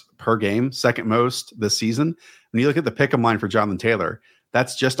yards per game, second most this season. When you look at the pick'em line for Jonathan Taylor,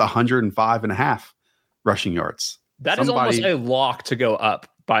 that's just 105.5 rushing yards. That is almost a lock to go up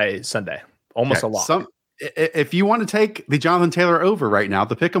by Sunday. Almost a lock. If you want to take the Jonathan Taylor over right now,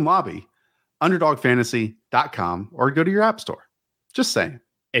 the pick'em lobby, underdogfantasy.com, or go to your app store. Just saying.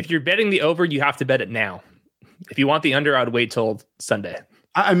 If you're betting the over, you have to bet it now. If you want the under, I'd wait till Sunday.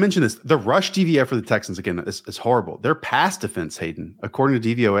 I mentioned this. The rush DVO for the Texans, again, is horrible. Their pass defense, Hayden, according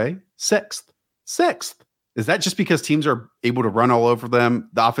to DVOA, sixth. Is that just because teams are able to run all over them?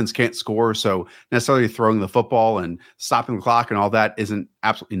 The offense can't score, so necessarily throwing the football and stopping the clock and all that isn't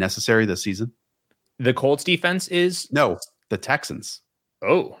absolutely necessary this season? The Colts defense is? No, the Texans.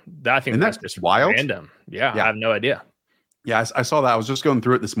 Oh, I think that's just wild. Random. Yeah, I have no idea. Yeah, I saw that. I was just going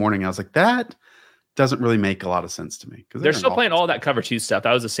through it this morning. I was like, that doesn't really make a lot of sense to me. They're still playing all that cover 2 stuff.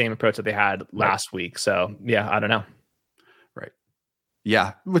 That was the same approach that they had last week. So, yeah, I don't know. Right.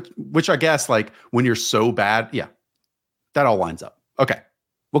 Yeah, which I guess, like, when you're so bad, yeah, that all lines up. Okay,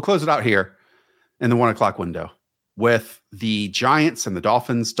 we'll close it out here in the 1 o'clock window with the Giants and the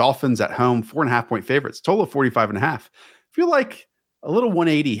Dolphins. Dolphins at home, 4.5-point favorites, total of 45.5. I feel like a little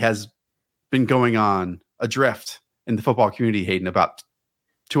 180 has been going on adrift in the football community, Hayden, about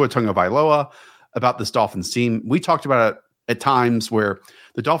Tua Tagovailoa, about this Dolphins team. We talked about it at times where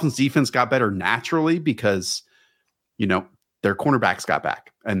the Dolphins defense got better naturally because, their cornerbacks got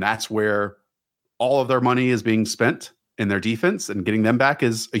back. And that's where all of their money is being spent in their defense, and getting them back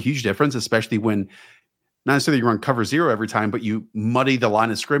is a huge difference, especially when not necessarily you run cover 0 every time, but you muddy the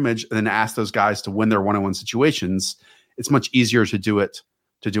line of scrimmage and then ask those guys to win their one-on-one situations. It's much easier to do it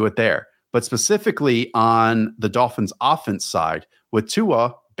there. But specifically on the Dolphins offense side, with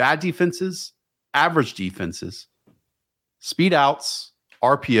Tua, bad defenses, average defenses, speed outs,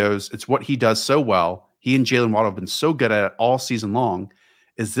 RPOs, it's what he does so well. He and Jalen Waddle have been so good at it all season long.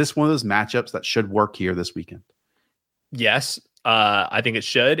 Is this one of those matchups that should work here this weekend? Yes, I think it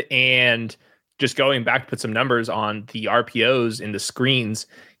should. And just going back to put some numbers on the RPOs in the screens,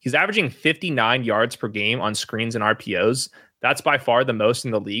 he's averaging 59 yards per game on screens and RPOs. That's by far the most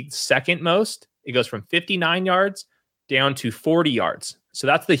in the league. Second most, it goes from 59 yards down to 40 yards. So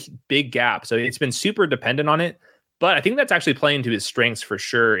that's the big gap. So it's been super dependent on it. But I think that's actually playing to his strengths for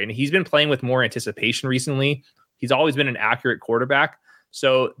sure. And he's been playing with more anticipation recently. He's always been an accurate quarterback.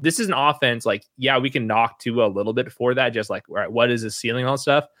 So this is an offense like, yeah, we can knock Tua a little bit for that. Just like, all right, what is his ceiling on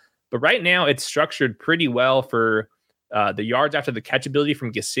stuff? But right now it's structured pretty well for the yards after the catch ability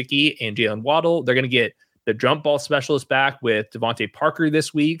from Gesicki and Jalen Waddle. They're going to get the jump ball specialist back with Devontae Parker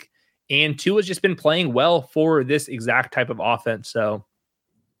this week. And Tua's just been playing well for this exact type of offense. So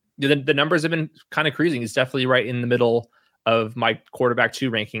the numbers have been kind of cruising. He's definitely right in the middle of my quarterback 2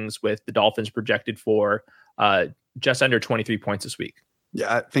 rankings, with the Dolphins projected for just under 23 points this week.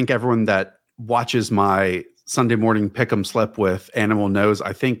 Yeah, I think everyone that watches my Sunday morning pick'em slip with Animal knows,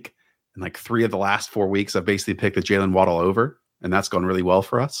 I think in like 3 of the last 4 weeks, I've basically picked the Jalen Waddle over, and that's gone really well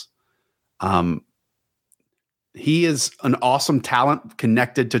for us. He is an awesome talent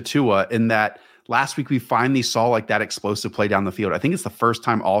connected to Tua in that last week we finally saw like that explosive play down the field. I think it's the first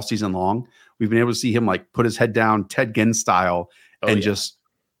time all season long we've been able to see him like put his head down Ted Ginn style just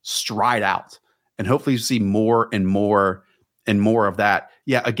stride out. And hopefully you see more and more and more of that.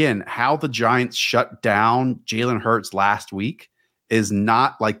 Yeah, again, how the Giants shut down Jalen Hurts last week is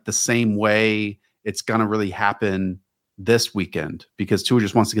not like the same way it's going to really happen this weekend, because Tua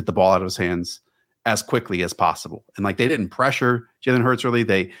just wants to get the ball out of his hands as quickly as possible. And like, they didn't pressure Jalen Hurts really.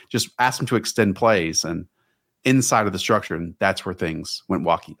 They just asked him to extend plays and inside of the structure. And that's where things went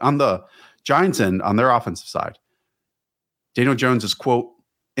wacky. On the Giants end, on their offensive side, Daniel Jones is, quote,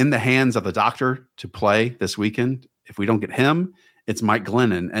 in the hands of the doctor to play this weekend. If we don't get him, it's Mike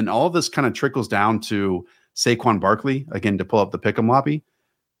Glennon. And all of this kind of trickles down to Saquon Barkley, again, to pull up the pick'em lobby,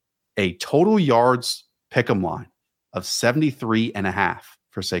 a total yards pick'em line of 73.5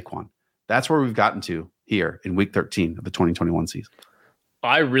 for Saquon. That's where we've gotten to here in week 13 of the 2021 season.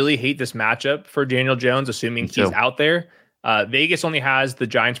 I really hate this matchup for Daniel Jones, assuming he's out there. Vegas only has the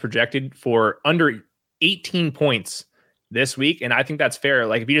Giants projected for under 18 points this week, and I think that's fair.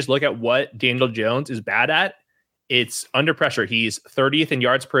 Like, if you just look at what Daniel Jones is bad at, it's under pressure. He's 30th in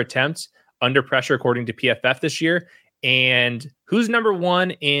yards per attempt under pressure, according to PFF this year. And who's number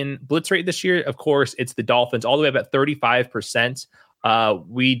one in blitz rate this year? Of course, it's the Dolphins, all the way up at 35%.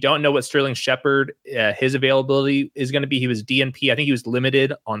 We don't know what Sterling Shepard, his availability is going to be. He was DNP. I think he was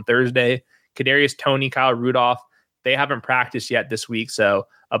limited on Thursday. Kadarius Toney, Kyle Rudolph, they haven't practiced yet this week. So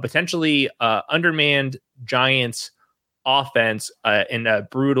potentially undermanned Giants offense in a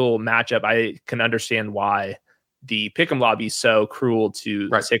brutal matchup. I can understand why the pick'em lobby is so cruel to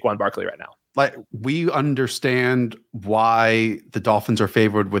Saquon Barkley right now. Like, we understand why the Dolphins are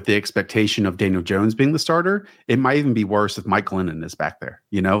favored with the expectation of Daniel Jones being the starter. It might even be worse if Mike Glennon is back there.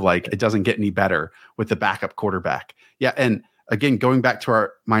 Like, it doesn't get any better with the backup quarterback. Yeah, and again, going back to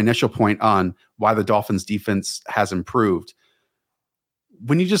my initial point on why the Dolphins defense has improved.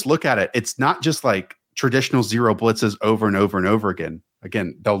 When you just look at it, it's not just like traditional zero blitzes over and over and over again.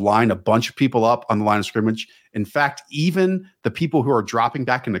 Again, they'll line a bunch of people up on the line of scrimmage. In fact, even the people who are dropping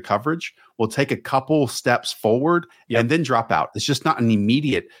back into coverage will take a couple steps forward and then drop out. It's just not an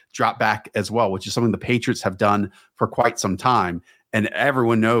immediate drop back as well, which is something the Patriots have done for quite some time. And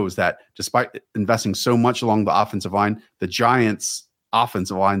everyone knows that despite investing so much along the offensive line, the Giants'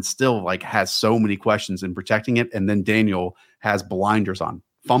 offensive line still has so many questions in protecting it. And then Daniel has blinders on.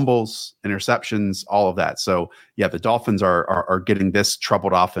 Fumbles, interceptions, all of that. So yeah, the Dolphins are getting this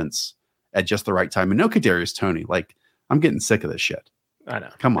troubled offense at just the right time. And no Kadarius Toney. I'm getting sick of this shit. I know.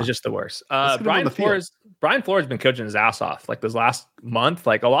 Come on. It's just the worst. Brian Flores has been coaching his ass off this last month.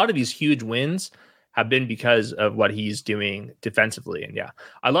 A lot of these huge wins have been because of what he's doing defensively. And yeah,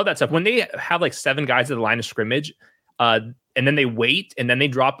 I love that stuff. When they have 7 guys at the line of scrimmage, and then they wait and then they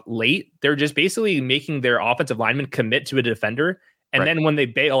drop late, they're just basically making their offensive lineman commit to a defender. And then when they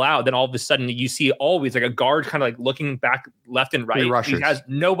bail out, then all of a sudden you see always a guard kind of looking back left and right. He has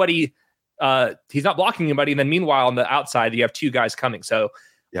nobody. He's not blocking anybody. And then meanwhile, on the outside, you have 2 guys coming. So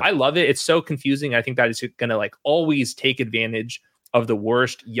I love it. It's so confusing. I think that is going to always take advantage of the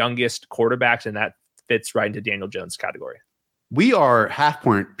worst, youngest quarterbacks. And that fits right into Daniel Jones' category. We are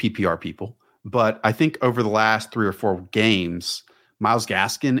half-point PPR people, but I think over the last 3 or 4 games, Myles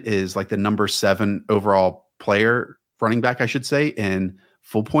Gaskin is the number 7 overall player, running back, I should say, in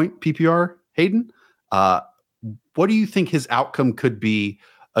full point PPR. Hayden, what do you think his outcome could be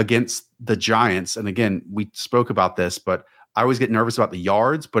against the Giants? And again, we spoke about this, but I always get nervous about the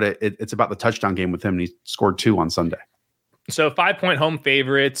yards, but it's about the touchdown game with him. And he scored 2 on Sunday. So 5-point home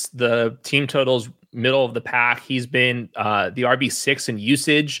favorites, the team totals middle of the pack. He's been the RB6 in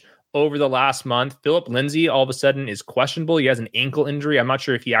usage over the last month. Phillip Lindsay all of a sudden is questionable. He has an ankle injury. I'm not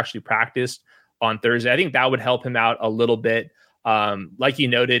sure if he actually practiced on Thursday. I think that would help him out a little bit. Like you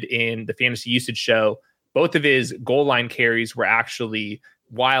noted in the fantasy usage show, both of his goal line carries were actually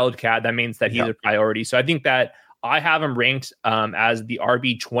wildcat. That means that he's a priority. So I think that I have him ranked as the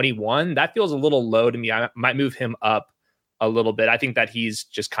RB21. That feels a little low to me. I might move him up a little bit. I think that he's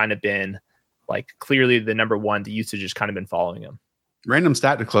just kind of been clearly the number 1. The usage has kind of been following him. Random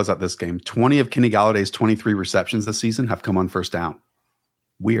stat to close out this game. 20 of Kenny Galladay's 23 receptions this season have come on first down.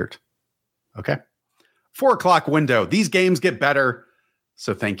 Weird. Okay. 4:00 window. These games get better.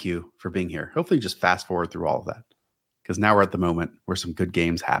 So thank you for being here. Hopefully just fast forward through all of that, because now we're at the moment where some good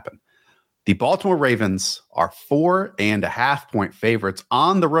games happen. The Baltimore Ravens are 4.5-point favorites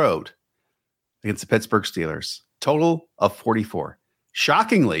on the road against the Pittsburgh Steelers. Total of 44.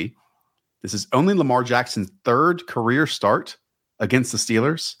 Shockingly, this is only Lamar Jackson's 3rd career start against the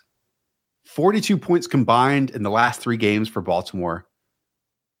Steelers. 42 points combined in the last 3 games for Baltimore.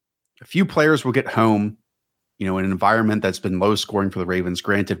 A few players will get home, in an environment that's been low scoring for the Ravens.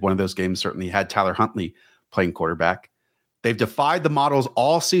 Granted, one of those games certainly had Tyler Huntley playing quarterback. They've defied the models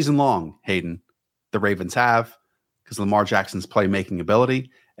all season long, Hayden. The Ravens have, because Lamar Jackson's playmaking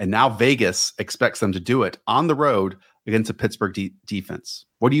ability. And now Vegas expects them to do it on the road against a Pittsburgh defense.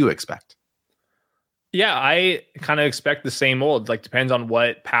 What do you expect? Yeah, I kind of expect the same old. Depends on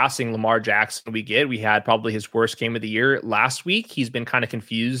what passing Lamar Jackson we get. We had probably his worst game of the year last week. He's been kind of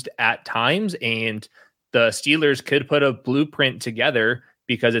confused at times, and the Steelers could put a blueprint together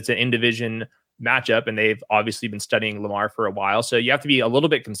because it's an in-division matchup, and they've obviously been studying Lamar for a while. So you have to be a little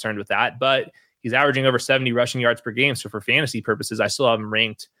bit concerned with that, but he's averaging over 70 rushing yards per game. So for fantasy purposes, I still have him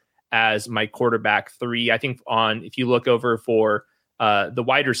ranked as my quarterback 3. I think if you look over for the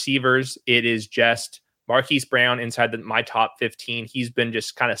wide receivers, it is just Marquise Brown inside my top 15. He's been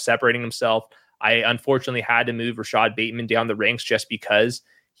just kind of separating himself. I unfortunately had to move Rashad Bateman down the ranks just because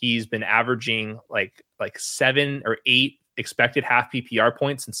he's been averaging like 7 or 8 expected half PPR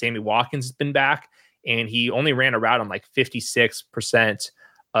points since Sammy Watkins has been back. And he only ran a route on like 56%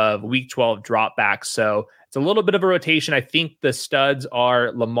 of week 12 dropbacks. So it's a little bit of a rotation. I think the studs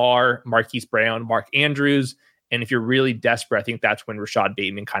are Lamar, Marquise Brown, Mark Andrews. And if you're really desperate, I think that's when Rashad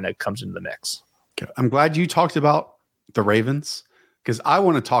Bateman kind of comes into the mix. Okay. I'm glad you talked about the Ravens because I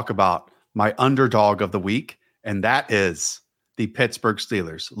want to talk about my underdog of the week, and that is the Pittsburgh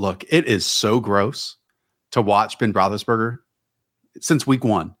Steelers. Look, it is so gross to watch Ben Roethlisberger since week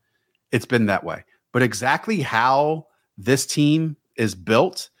 1. It's been that way. But exactly how this team is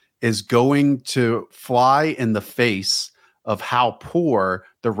built is going to fly in the face of how poor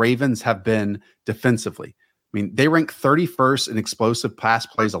the Ravens have been defensively. I mean, they rank 31st in explosive pass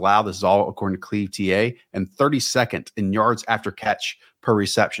plays allowed. This is all according to Cleve TA, and 32nd in yards after catch per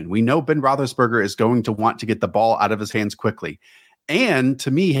reception. We know Ben Roethlisberger is going to want to get the ball out of his hands quickly. And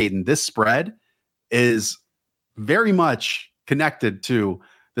to me, Hayden, this spread is very much connected to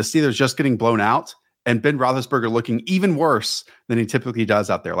the Steelers just getting blown out and Ben Roethlisberger looking even worse than he typically does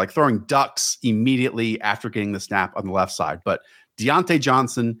out there, like throwing ducks immediately after getting the snap on the left side. But Deontay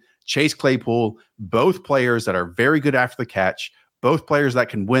Johnson, Chase Claypool, both players that are very good after the catch, both players that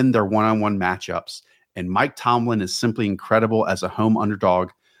can win their one-on-one matchups. And Mike Tomlin is simply incredible as a home underdog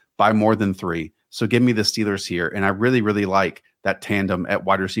by more than 3. So give me the Steelers here. And I really, really like that tandem at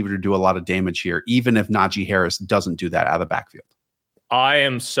wide receiver to do a lot of damage here, even if Najee Harris doesn't do that out of the backfield. I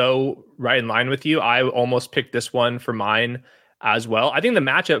am so right in line with you. I almost picked this one for mine as well. I think the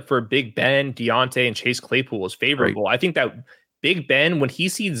matchup for Big Ben, Deontay, and Chase Claypool is favorable. Right. I think that Big Ben, when he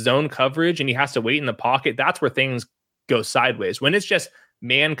sees zone coverage and he has to wait in the pocket, that's where things go sideways. When it's just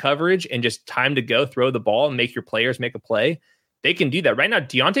man coverage and just time to go throw the ball and make your players make a play, they can do that. Right now,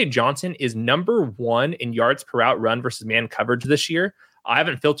 Deontay Johnson is number 1 in yards per out run versus man coverage this year. I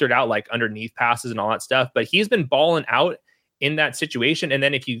haven't filtered out like underneath passes and all that stuff, but he's been balling out in that situation. And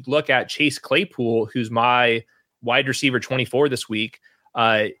then if you look at Chase Claypool, who's my wide receiver 24 this week,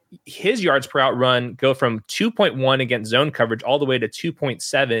 his yards per out run go from 2.1 against zone coverage all the way to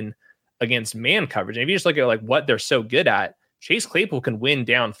 2.7 against man coverage. And if you just look at like what they're so good at, Chase Claypool can win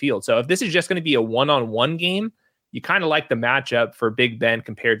downfield. So if this is just going to be a one-on-one game, you kind of like the matchup for Big Ben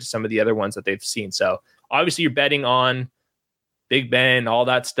compared to some of the other ones that they've seen. So obviously you're betting on Big Ben, all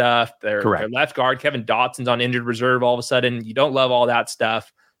that stuff. Their left guard, Kevin Dotson's on injured reserve all of a sudden. You don't love all that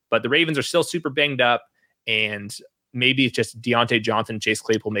stuff, but the Ravens are still super banged up, and maybe it's just Deontay Johnson and Chase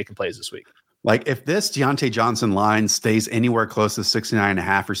Claypool making plays this week. Like if this Deontay Johnson line stays anywhere close to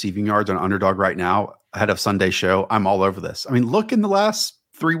 69.5 receiving yards on underdog right now ahead of Sunday's show, I'm all over this. I mean, look in the last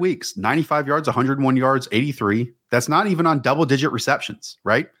 3 weeks, 95 yards, 101 yards, 83. That's not even on double-digit receptions,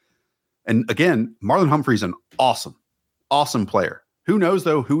 right? And again, Marlon Humphrey's an awesome player. Who knows,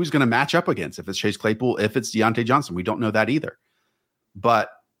 though, who he's going to match up against? If it's Chase Claypool, if it's Deontay Johnson. We don't know that either. But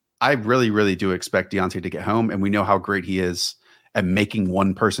I really, really do expect Deontay to get home, and we know how great he is at making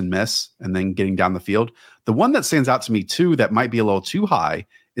one person miss and then getting down the field. The one that stands out to me, too, that might be a little too high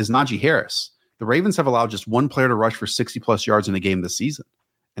is Najee Harris. The Ravens have allowed just one player to rush for 60-plus yards in a game this season,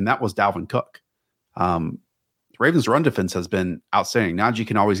 and that was Dalvin Cook. The Ravens' run defense has been outstanding. Najee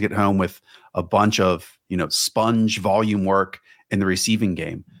can always get home with a bunch of, sponge volume work in the receiving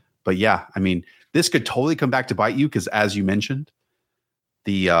game. But yeah, I mean, this could totally come back to bite you because, as you mentioned,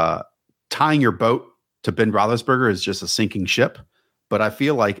 the tying your boat to Ben Roethlisberger is just a sinking ship. But I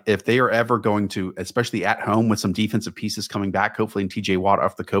feel like if they are ever going to, especially at home with some defensive pieces coming back, hopefully in TJ Watt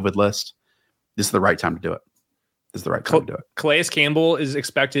off the COVID list, this is the right time to do it. This is the right time to do it. Calais Campbell is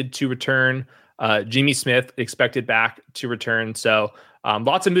expected to return. Jimmy Smith expected back to return. So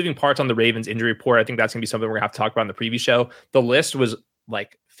lots of moving parts on the Ravens injury report. I think that's going to be something we're going to have to talk about in the preview show. The list was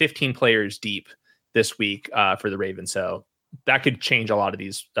like 15 players deep this week for the Ravens. So that could change a lot of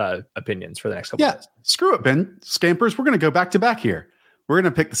these opinions for the next couple of days. Screw it, Ben. Scampers, we're going to go back to back here. We're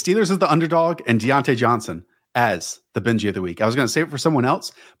going to pick the Steelers as the underdog and Deontay Johnson as the Benji of the week. I was going to save it for someone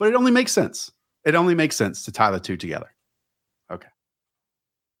else, but it only makes sense. It only makes sense to tie the two together. Okay.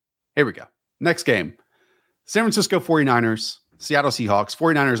 Here we go. Next game. San Francisco 49ers, Seattle Seahawks,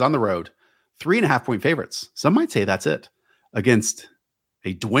 49ers on the road, 3.5-point favorites. Some might say that's it against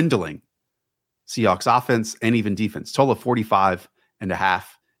a dwindling Seahawks offense and even defense. Total of 45.5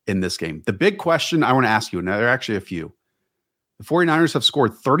 in this game. The big question I want to ask you, and there are actually a few. The 49ers have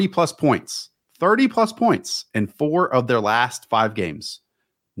scored 30-plus points in 4 of their last 5 games.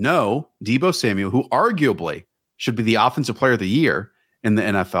 No, Deebo Samuel, who arguably should be the offensive player of the year in the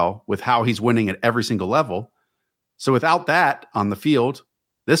NFL with how he's winning at every single level. So without that on the field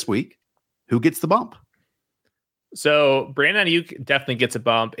this week, who gets the bump? So Brandon Ayuk definitely gets a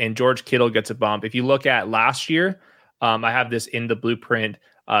bump, and George Kittle gets a bump. If you look at last year, I have this in the blueprint.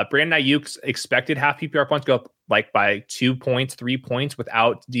 Brandon Ayuk's expected half PPR points go up like by 2 points, 3 points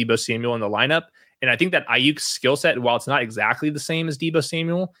without Deebo Samuel in the lineup. And I think that Ayuk's skill set, while it's not exactly the same as Deebo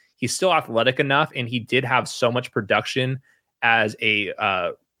Samuel, he's still athletic enough, and he did have so much production as a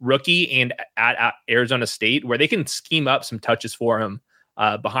rookie and at Arizona State where they can scheme up some touches for him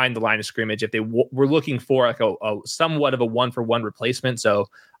behind the line of scrimmage if they were looking for like a somewhat of a one-for-one replacement. So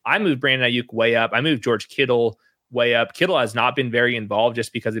I moved Brandon Ayuk way up. I moved George Kittle way up. Kittle has not been very involved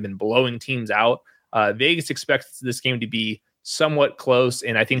just because they've been blowing teams out. Vegas expects this game to be somewhat close,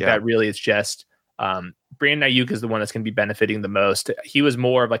 and I think that really is just Brandon Ayuk is the one that's going to be benefiting the most. He was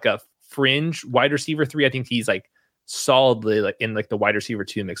more of like a fringe wide receiver 3. I think he's like solidly like in like the wide receiver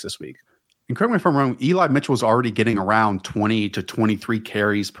 2 mix this week. And correct me if I'm wrong, Eli Mitchell was already getting around 20 to 23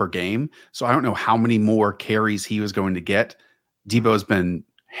 carries per game. So I don't know how many more carries he was going to get. Deebo's been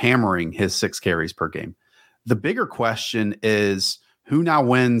hammering his 6 carries per game. The bigger question is who now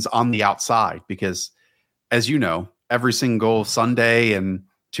wins on the outside? Because as you know, every single Sunday and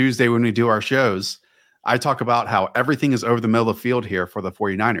Tuesday when we do our shows, I talk about how everything is over the middle of the field here for the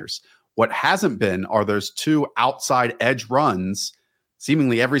 49ers. What hasn't been are those 2 outside edge runs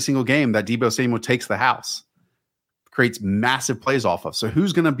seemingly every single game that Deebo Samuel takes the house, creates massive plays off of. So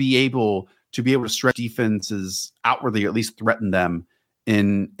who's going to be able to stretch defenses outwardly, or at least threaten them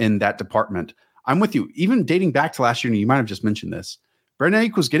in that department? I'm with you. Even dating back to last year, and you might have just mentioned this, Brandon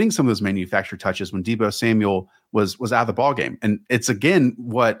Ayuk was getting some of those manufactured touches when Deebo Samuel was out of the ballgame. And it's, again,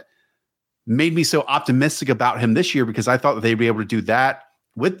 what made me so optimistic about him this year, because I thought that they'd be able to do that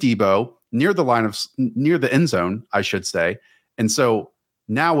with Deebo near the end zone, I should say. And so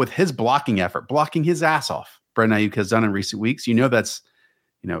now with his blocking effort, blocking his ass off, Brandon Ayuk has done in recent weeks, that's,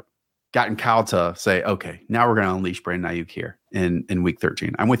 gotten Kyle to say, okay, now we're going to unleash Brandon Ayuk here in week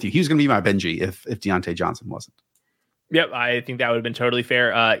 13. I'm with you. He was going to be my Benji if Deontay Johnson wasn't. Yep, I think that would have been totally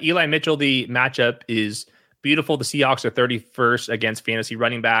fair. Eli Mitchell, the matchup is beautiful. The Seahawks are 31st against fantasy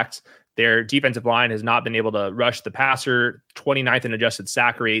running backs. Their defensive line has not been able to rush the passer, 29th in adjusted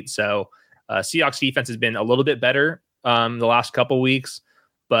sack rate. So Seahawks defense has been a little bit better the last couple weeks,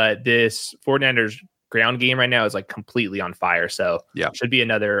 but this 49ers ground game right now is like completely on fire. So should be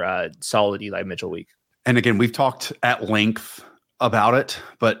another solid Eli Mitchell week. And again, we've talked at length about it,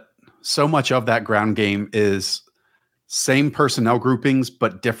 but so much of that ground game is same personnel groupings,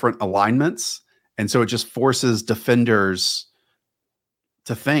 but different alignments. And so it just forces defenders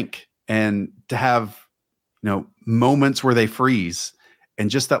to think and to have, moments where they freeze, and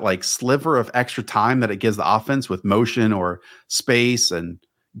just that like sliver of extra time that it gives the offense with motion or space and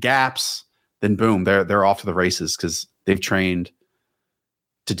gaps, then boom, they're off to the races because they've trained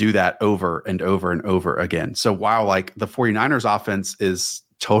to do that over and over and over again. So while like the 49ers offense is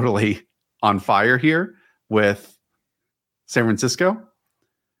totally on fire here with San Francisco,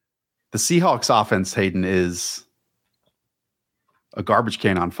 the Seahawks offense, Hayden, is a garbage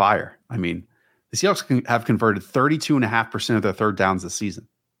can on fire. I mean, the Seahawks have converted 32.5% of their third downs this season.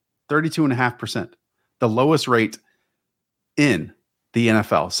 32.5%. The lowest rate in the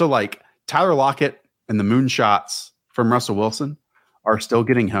NFL. So like Tyler Lockett and the moonshots from Russell Wilson are still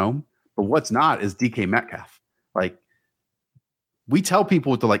getting home, but what's not is DK Metcalf. Like, we tell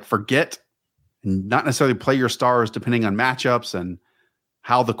people to like forget and not necessarily play your stars depending on matchups and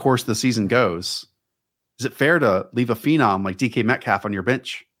how the course of the season goes. Is it fair to leave a phenom like DK Metcalf on your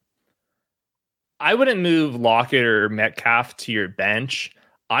bench? I wouldn't move Lockett or Metcalf to your bench.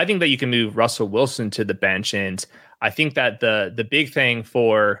 I think that you can move Russell Wilson to the bench. And I think that the big thing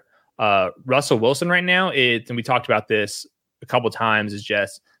for Russell Wilson right now is, and we talked about this a couple of times, is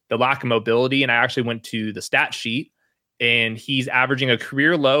just the lack of mobility. And I actually went to the stat sheet, and he's averaging a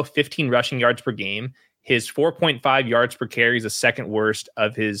career low 15 rushing yards per game. His 4.5 yards per carry is the second worst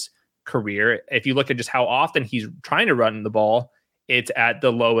of his career. If you look at just how often he's trying to run the ball, it's at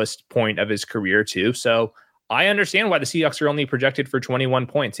the lowest point of his career too. So I understand why the Seahawks are only projected for 21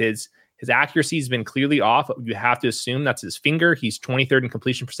 points. His accuracy has been clearly off. You have to assume that's his finger. He's 23rd in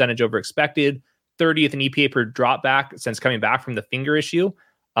completion percentage over expected, 30th in EPA per drop back since coming back from the finger issue.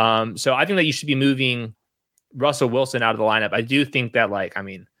 So I think that you should be moving Russell Wilson out of the lineup. I do think that,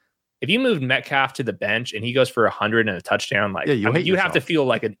 if you moved Metcalf to the bench and he goes for 100 and a touchdown, you have to feel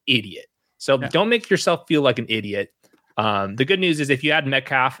like an idiot. So don't make yourself feel like an idiot. The good news is if you had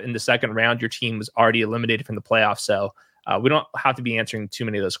Metcalf in the second round, your team was already eliminated from the playoffs. So we don't have to be answering too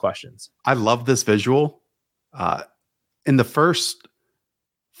many of those questions. I love this visual. In the first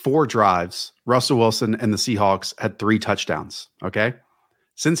 4 drives, Russell Wilson and the Seahawks had 3 touchdowns. Okay.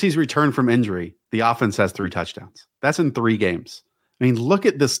 Since he's returned from injury, the offense has 3 touchdowns. That's in 3 games. I mean, look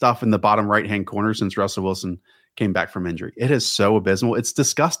at this stuff in the bottom right-hand corner since Russell Wilson came back from injury. It is so abysmal. It's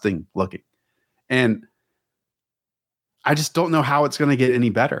disgusting looking. And I just don't know how it's going to get any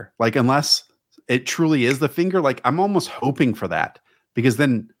better. Like, unless it truly is the finger, like I'm almost hoping for that, because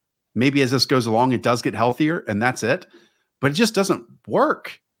then maybe as this goes along, it does get healthier and that's it. But it just doesn't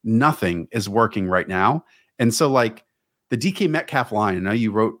work. Nothing is working right now. And so like the DK Metcalf line, I know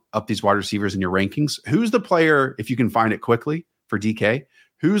you wrote up these wide receivers in your rankings. Who's the player, if you can find it quickly for DK,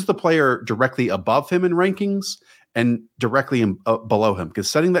 who's the player directly above him in rankings and directly below him? Because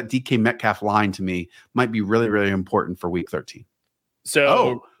setting that DK Metcalf line to me might be really, really important for week 13.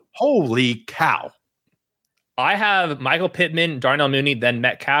 So, holy cow. I have Michael Pittman, Darnell Mooney, then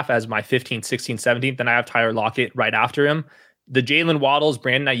Metcalf as my 15th, 16th, 17th. Then I have Tyler Lockett right after him. The Jalen Waddles,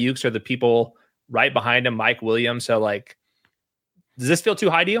 Brandon Ayuk's are the people right behind him, Mike Williams. So, like, does this feel too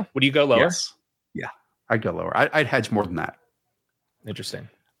high to you? Would you go lower? Yes. Yeah, I'd go lower. I'd hedge more than that. Interesting.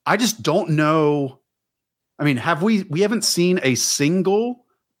 I just don't know. I mean, we haven't seen a single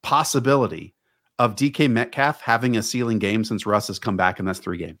possibility of DK Metcalf having a ceiling game since Russ has come back, and that's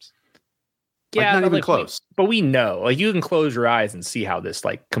 3 games. Yeah, not even close. But we know, like, you can close your eyes and see how this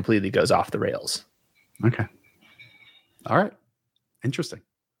like completely goes off the rails. Okay. All right. Interesting.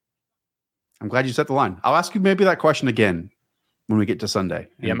 I'm glad you set the line. I'll ask you maybe that question again when we get to Sunday.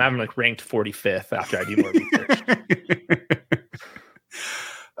 Yeah, I'm having like ranked 45th after I do more research.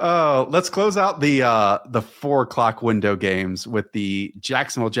 Let's close out the 4:00 window games with the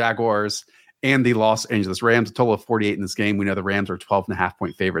Jacksonville Jaguars and the Los Angeles Rams. A total of 48 in this game. We know the Rams are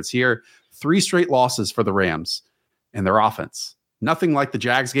 12.5-point favorites here. 3 straight losses for the Rams and their offense. Nothing like the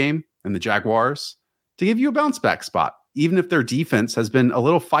Jags game and the Jaguars to give you a bounce back spot, even if their defense has been a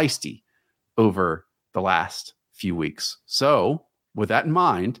little feisty over the last few weeks. So with that in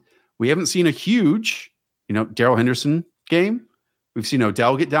mind, we haven't seen a huge, Darrell Henderson game. We've seen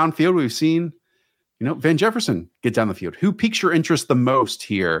Odell get downfield. We've seen, Van Jefferson get down the field. Who piques your interest the most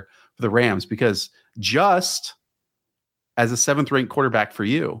here for the Rams? Because just as a 7th ranked quarterback for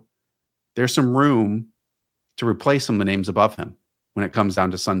you, there's some room to replace some of the names above him when it comes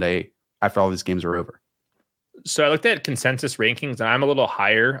down to Sunday after all these games are over. So I looked at consensus rankings and I'm a little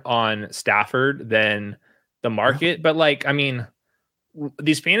higher on Stafford than the market. But like, I mean,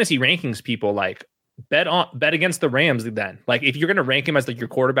 these fantasy rankings people like bet against the Rams then. Like if you're going to rank him as like your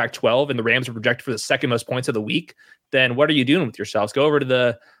quarterback 12 and the Rams are projected for the 2nd most points of the week, then what are you doing with yourselves? Go over to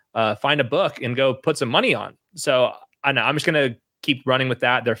the find a book and go put some money on. So I know I'm just going to keep running with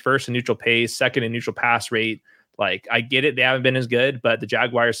that. They're 1st in neutral pace, 2nd in neutral pass rate. Like I get it. They haven't been as good, but the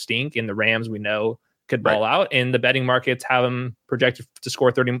Jaguars stink and the Rams we know could ball out, and the betting markets have them projected to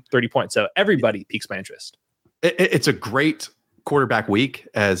score 30 points. So everybody piques my interest. It's a great quarterback week,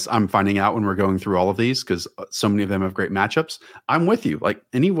 as I'm finding out when we're going through all of these, because so many of them have great matchups. I'm with you. Like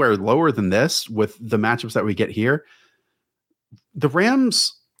anywhere lower than this with the matchups that we get here, the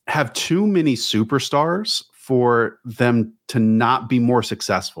Rams have too many superstars for them to not be more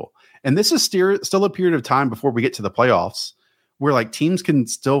successful. And this is still a period of time before we get to the playoffs where like teams can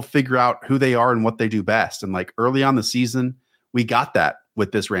still figure out who they are and what they do best. And like early on the season, we got that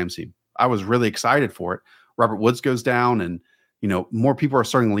with this Rams team. I was really excited for it. Robert Woods goes down and, more people are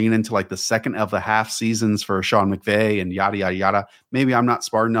starting to lean into like the second of the half seasons for Sean McVay and yada, yada, yada. Maybe I'm not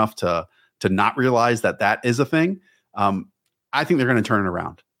smart enough to not realize that is a thing. I think they're going to turn it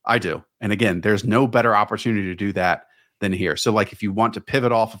around. I do. And again, there's no better opportunity to do that than here. So like if you want to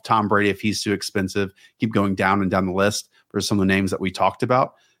pivot off of Tom Brady, if he's too expensive, keep going down and down the list for some of the names that we talked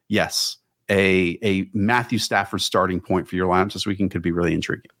about. Yes, a Matthew Stafford starting point for your lineups this weekend could be really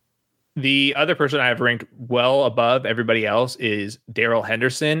intriguing. The other person I have ranked well above everybody else is Darrell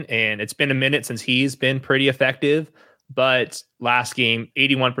Henderson. And it's been a minute since he's been pretty effective, but last game,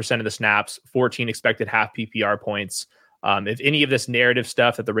 81% of the snaps, 14 expected half PPR points. If any of this narrative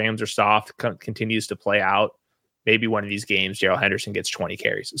stuff that the Rams are soft continues to play out, maybe one of these games, Darrell Henderson gets 20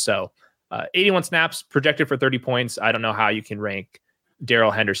 carries. So 81 snaps projected for 30 points. I don't know how you can rank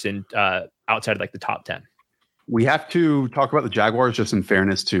Darrell Henderson outside of like the top 10. We have to talk about the Jaguars just in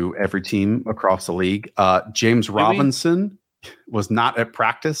fairness to every team across the league. James Robinson was not at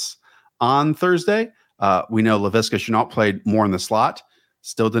practice on Thursday. We know Laviska Shenault played more in the slot.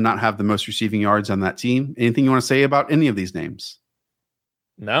 Still did not have the most receiving yards on that team. Anything you want to say about any of these names?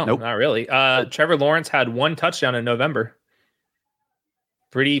 No, not really. Trevor Lawrence had 1 touchdown in November.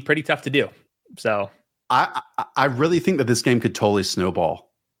 Pretty tough to do. So I really think that this game could totally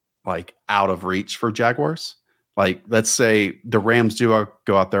snowball like out of reach for Jaguars. Like let's say the Rams do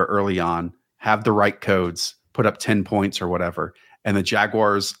go out there early on, have the right codes, put up 10 points or whatever, and the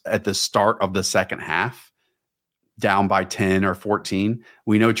Jaguars at the start of the second half, down by 10 or 14,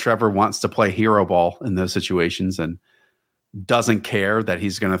 we know Trevor wants to play hero ball in those situations and doesn't care that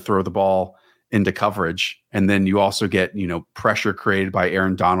he's going to throw the ball into coverage. And then you also get, pressure created by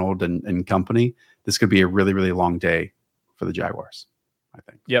Aaron Donald and company. This could be a really, really long day for the Jaguars, I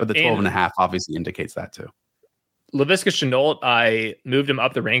think. Yeah, but the 12 and a half obviously indicates that too. Laviska Shenault, I moved him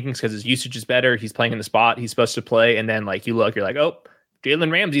up the rankings because his usage is better. He's playing in the spot he's supposed to play. And then you're like, oh,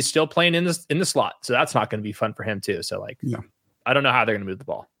 Jalen Ramsey's still playing in the slot. So that's not going to be fun for him too. So I don't know how they're going to move the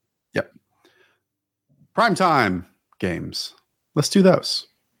ball. Yep. Primetime games. Let's do those.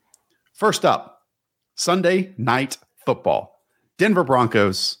 First up, Sunday night football. Denver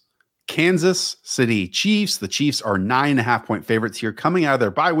Broncos, Kansas City Chiefs. The Chiefs are 9.5-point favorites here coming out of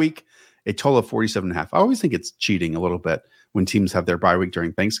their bye week, a total of 47.5. I always think it's cheating a little bit when teams have their bye week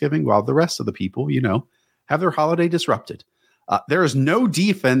during Thanksgiving while the rest of the people, have their holiday disrupted. There is no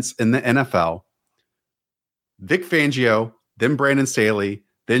defense in the NFL. Vic Fangio, then Brandon Staley,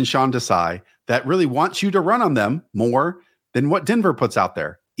 then Sean Desai, that really wants you to run on them more than what Denver puts out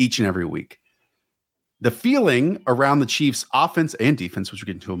there each and every week. The feeling around the Chiefs' offense and defense, which we'll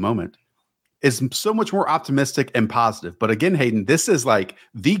get into in a moment, is so much more optimistic and positive. But again, Hayden, this is like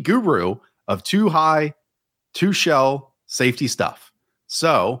the guru of too high, too shell safety stuff.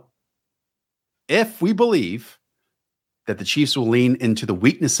 So if we believe that the Chiefs will lean into the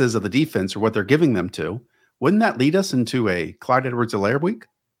weaknesses of the defense or what they're giving them to, wouldn't that lead us into a Clyde Edwards-Helaire week?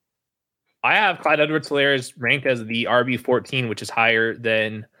 I have Clyde Edwards-Helaire ranked as the RB14, which is higher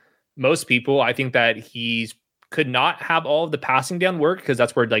than most people. I think that he could not have all of the passing down work because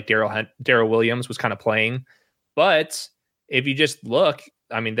that's where Darrell Williams was kind of playing. But if you just look,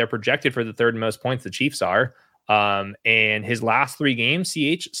 they're projected for the third most points the Chiefs are. And his last three games,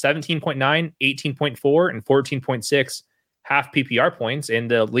 CH 17.9, 18.4, and 14.6 half PPR points.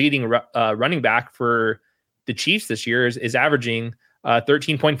 And the leading running back for the Chiefs this year is averaging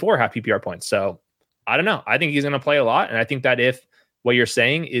 13.4 half PPR points. So I don't know. I think he's going to play a lot. And I think that if what you're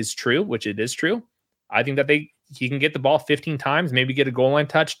saying is true, which it is true, I think that he can get the ball 15 times, maybe get a goal line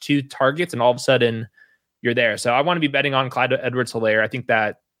touch, 2 targets, and all of a sudden you're there. So I want to be betting on Clyde Edwards-Helaire. I think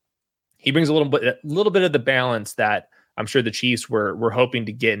that he brings a little bit of the balance that I'm sure the Chiefs were hoping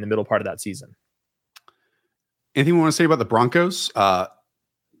to get in the middle part of that season. Anything we want to say about the Broncos?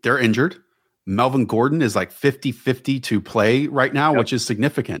 They're injured. Melvin Gordon is like 50-50 to play right now, which is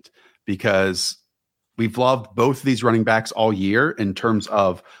significant because we've loved both of these running backs all year in terms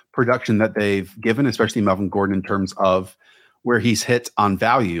of production that they've given, especially Melvin Gordon in terms of where he's hit on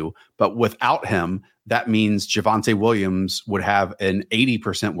value. But without him, that means Javonte Williams would have an 80%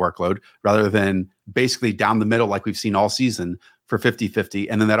 workload rather than basically down the middle like we've seen all season for 50-50.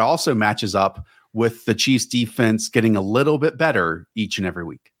 And then that also matches up with the Chiefs defense getting a little bit better each and every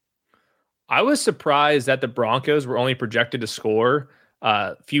week. I was surprised that the Broncos were only projected to score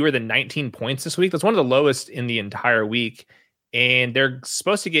fewer than 19 points this week. That's one of the lowest in the entire week. And they're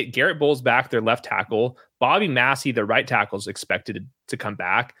supposed to get Garrett Bowles back, their left tackle. Bobby Massey, the right tackle, is expected to come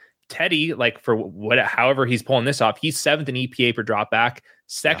back. Teddy, however he's pulling this off, he's 7th in EPA per drop back,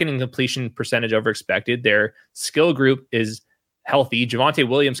 2nd in completion percentage over expected. Their skill group is healthy. Javonte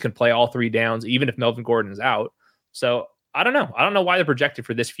Williams can play all 3 downs, even if Melvin Gordon is out. So I don't know. I don't know why they're projected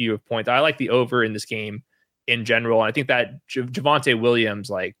for this few of points. I like the over in this game in general. I think that Javonte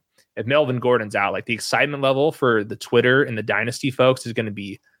Williams, if Melvin Gordon's out, the excitement level for the Twitter and the Dynasty folks is going to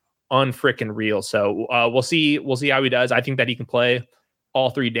be unfreaking real. So we'll see how he does. I think that he can play all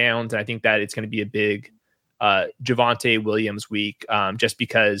 3 downs. And I think that it's going to be a big Javonte Williams week just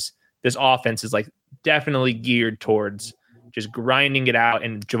because this offense is definitely geared towards just grinding it out.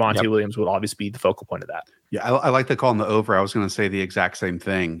 And Javonte Williams will obviously be the focal point of that. Yeah, I like the call on the over. I was going to say the exact same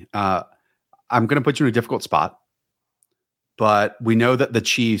thing. I'm going to put you in a difficult spot, but we know that the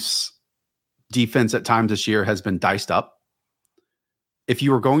Chiefs defense at times this year has been diced up. If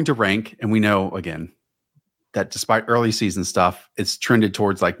you were going to rank, and we know again that despite early season stuff, it's trended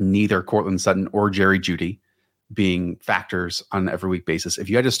towards neither Cortland Sutton or Jerry Jeudy being factors on an every week basis. If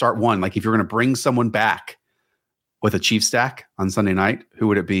you had to start one, if you're going to bring someone back with a Chiefs stack on Sunday night, who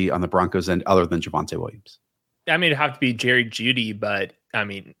would it be on the Broncos end other than Javonte Williams? It'd have to be Jerry Jeudy, but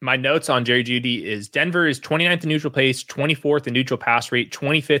my notes on Jerry Jeudy is Denver is 29th in neutral pace, 24th in neutral pass rate,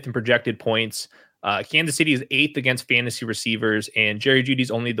 25th in projected points. Kansas City is 8th against fantasy receivers, and Jerry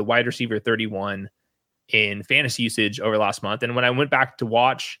Jeudy's only the wide receiver 31 in fantasy usage over last month. And when I went back to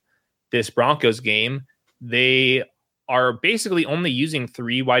watch this Broncos game, they are basically only using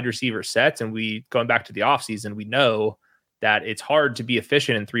 3 wide receiver sets. And going back to the offseason, we know that it's hard to be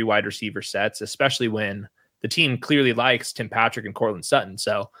efficient in 3 wide receiver sets, especially when the team clearly likes Tim Patrick and Cortland Sutton.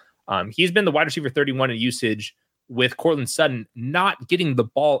 So he's been the wide receiver 31 in usage with Cortland Sutton not getting the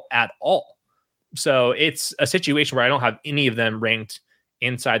ball at all. So it's a situation where I don't have any of them ranked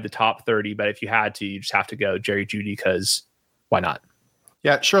inside the top 30, but if you had to, you just have to go Jerry Jeudy because why not?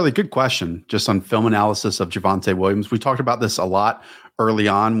 Yeah, Shirley, good question. Just on film analysis of Javonte Williams. We talked about this a lot early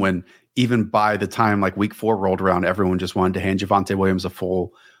on when even by the time like week 4 rolled around, everyone just wanted to hand Javonte Williams a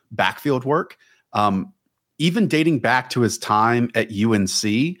full backfield work. Even dating back to his time at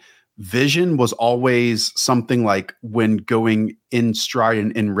UNC, vision was always something like when going in stride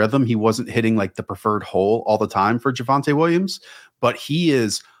and in rhythm, he wasn't hitting like the preferred hole all the time for Javonte Williams, but he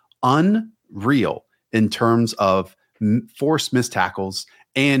is unreal in terms of forced missed tackles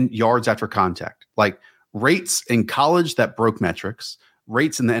and yards after contact. Like rates in college that broke metrics,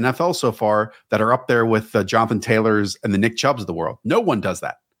 rates in the NFL so far that are up there with the Jonathan Taylors and the Nick Chubbs of the world. No one does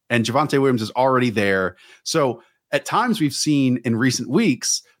that. And Javonte Williams is already there. So at times we've seen in recent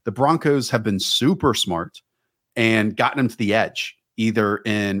weeks, the Broncos have been super smart and gotten him to the edge, either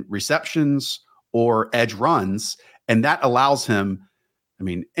in receptions or edge runs. And that allows him, I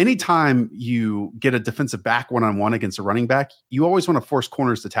mean, anytime you get a defensive back one-on-one against a running back, you always want to force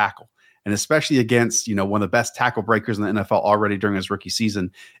corners to tackle. And especially against, one of the best tackle breakers in the NFL already during his rookie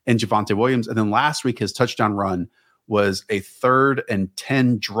season in Javonte Williams. And then last week, his touchdown run was a 3rd and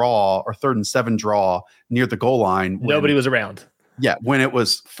 10 draw or 3rd and 7 draw near the goal line. Nobody was around. Yeah, when it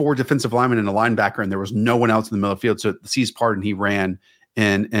was 4 defensive linemen and a linebacker and there was no one else in the middle of the field. So the seas parted and he ran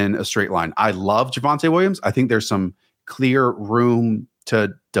in a straight line. I love Javonte Williams. I think there's some clear room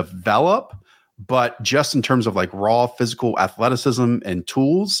to develop, but just in terms of like raw physical athleticism and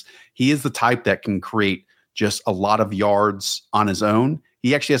tools, he is the type that can create just a lot of yards on his own.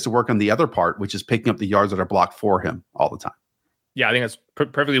 He actually has to work on the other part, which is picking up the yards that are blocked for him all the time. Yeah, I think that's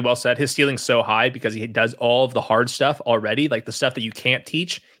perfectly well said. His ceiling's so high because he does all of the hard stuff already, like the stuff that you can't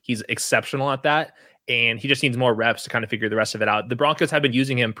teach. He's exceptional at that, and he just needs more reps to kind of figure the rest of it out. The Broncos have been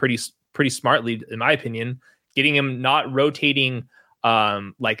using him pretty smartly, in my opinion, getting him not rotating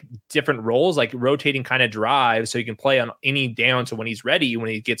like different roles, like rotating kind of drives so he can play on any down. So when he's ready, when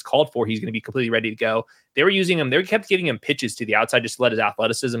he gets called for, he's going to be completely ready to go. They were using him. They kept giving him pitches to the outside just to let his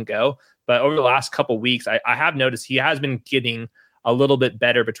athleticism go. But over the last couple of weeks, I have noticed he has been getting a little bit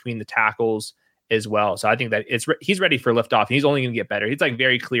better between the tackles as well. So I think that he's ready for liftoff. He's only going to get better. He's like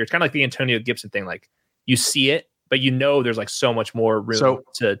very clear. It's kind of like the Antonio Gibson thing. Like you see it, but there's like so much more room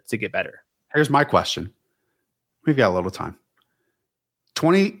to get better. Here's my question. We've got a little time.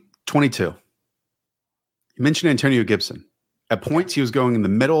 2022. You mentioned Antonio Gibson. At points, he was going in the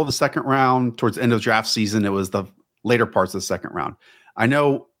middle of the second round. Towards the end of draft season, it was the later parts of the second round. I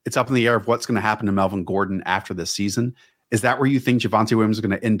know it's up in the air of what's going to happen to Melvin Gordon after this season. Is that where you think Javonte Williams is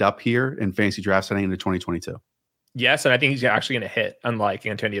going to end up here in fantasy drafts heading into 2022? Yes, and I think he's actually going to hit, unlike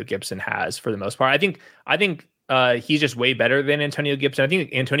Antonio Gibson has for the most part. I think he's just way better than Antonio Gibson. I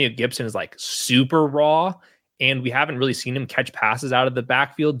think Antonio Gibson is like super raw, and we haven't really seen him catch passes out of the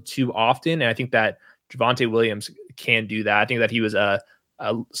backfield too often. And I think that Javonte Williams can do that. I think that he was a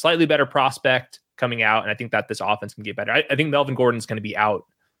slightly better prospect coming out, and I think that this offense can get better. I think Melvin Gordon's going to be out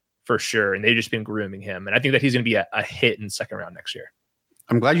for sure, and they've just been grooming him. And I think that he's going to be a hit in the second round next year.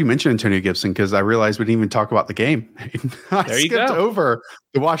 I'm glad you mentioned Antonio Gibson because I realized we didn't even talk about the game. I there you skipped go. over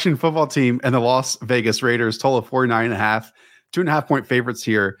the Washington football team and the Las Vegas Raiders. Total of 49.5, 2.5 point favorites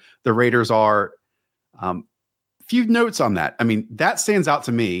here. The Raiders are few notes on that. I mean, that stands out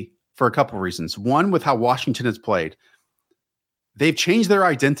to me for a couple of reasons. One, with how Washington has played, they've changed their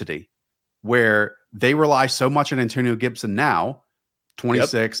identity where they rely so much on Antonio Gibson now,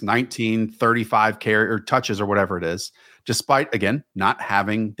 26, 19, 35 carry or touches or whatever it is, despite, again, not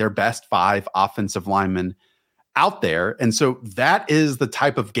having their best 5 offensive linemen out there. And so that is the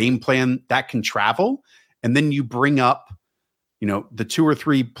type of game plan that can travel. And then you bring up, the 2 or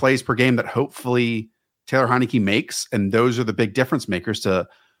 3 plays per game that hopefully Taylor Heineke makes. And those are the big difference makers to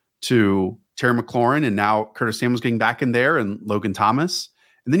Terry McLaurin. And now Curtis Samuel's getting back in there and Logan Thomas.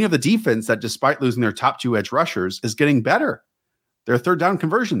 And then you have the defense that, despite losing their top 2 edge rushers, is getting better. Their third down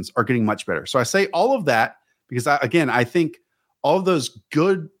conversions are getting much better. So I say all of that because, I think all of those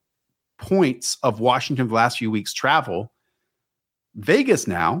good points of Washington the last few weeks travel. Vegas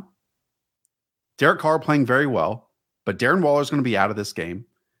now, Derek Carr playing very well, but Darren Waller is going to be out of this game.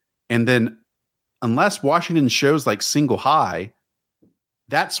 And then unless Washington shows like single high,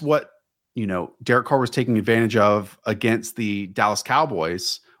 that's what, Derek Carr was taking advantage of against the Dallas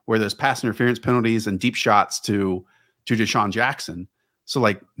Cowboys, where there's pass interference penalties and deep shots to Deshaun Jackson. So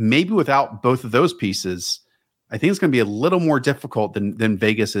like maybe without both of those pieces, I think it's going to be a little more difficult than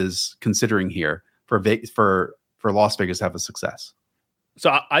Vegas is considering here for Las Vegas to have a success.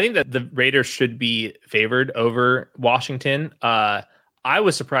 So I think that the Raiders should be favored over Washington. I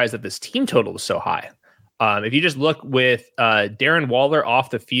was surprised that this team total was so high. If you just look with Darren Waller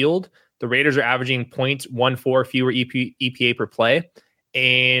off the field, the Raiders are averaging 0.14 fewer EPA per play.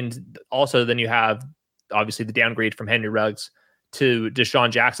 And also then you have obviously the downgrade from Henry Ruggs to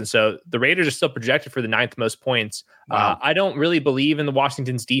Deshaun Jackson. So the Raiders are still projected for the 9th most points. Wow. I don't really believe in the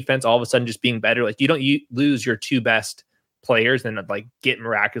Washington's defense all of a sudden just being better. Like you lose your 2 best players and like get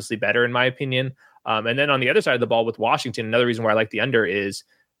miraculously better, in my opinion. And then on the other side of the ball with Washington, another reason why I like the under is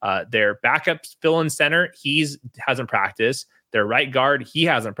their backup fill-in center. Hasn't practiced. Their right guard, he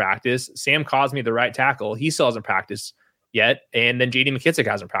hasn't practiced. Sam Cosmi, the right tackle, he still hasn't practiced yet. And then J.D. McKissick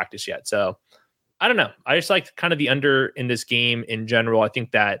hasn't practiced yet. So I don't know. I just like kind of the under in this game in general. I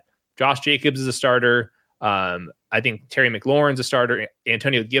think that Josh Jacobs is a starter. I think Terry McLaurin's a starter.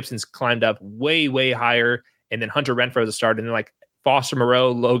 Antonio Gibson's climbed up way, way higher. And then Hunter Renfrow is a starter. And then like Foster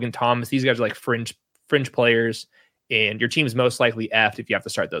Moreau, Logan Thomas, these guys are like fringe players. And your team's most likely effed if you have to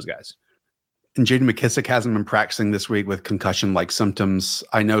start those guys. And J.D. McKissick hasn't been practicing this week with concussion-like symptoms.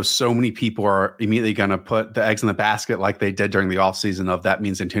 I know so many people are immediately going to put the eggs in the basket like they did during the offseason of that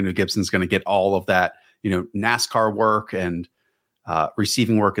means Antonio Gibson's going to get all of that, NASCAR work and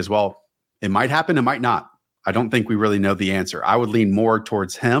receiving work as well. It might happen. It might not. I don't think we really know the answer. I would lean more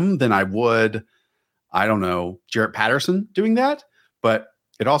towards him than I would, I don't know, Jarrett Patterson doing that. But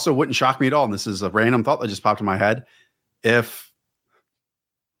it also wouldn't shock me at all. And this is a random thought that just popped in my head. If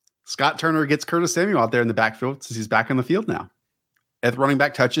Scott Turner gets Curtis Samuel out there in the backfield since he's back on the field now. At running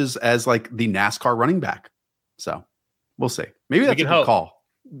back touches as like the NASCAR running back. So we'll see. Maybe that's a good call.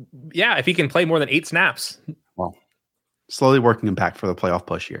 Yeah, if he can play more than 8 snaps. Well, slowly working him back for the playoff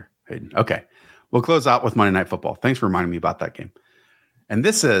push here, Hayden. Okay. We'll close out with Monday Night Football. Thanks for reminding me about that game. And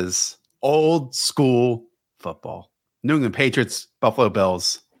this is old school football. New England Patriots, Buffalo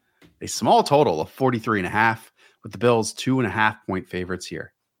Bills. A small total of 43.5 with the Bills 2.5-point favorites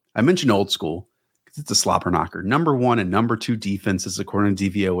here. I mentioned old school because it's a slobber knocker. Number 1 and number 2 defenses according to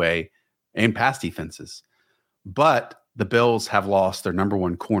DVOA and pass defenses. But the Bills have lost their number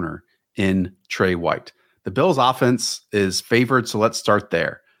 1 corner in Trey White. The Bills offense is favored, so let's start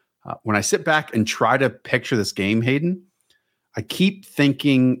there. When I sit back and try to picture this game, Hayden, I keep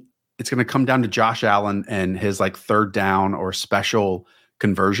thinking it's going to come down to Josh Allen and his like third down or special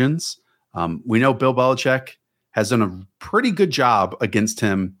conversions. We know Bill Belichick has done a pretty good job against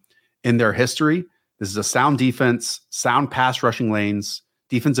him in their history. This is a sound defense, sound pass rushing lanes,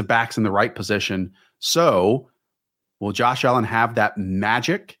 defensive backs in the right position. So will Josh Allen have that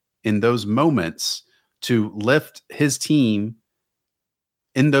magic in those moments to lift his team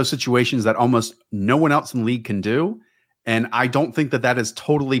in those situations that almost no one else in the league can do? And I don't think that is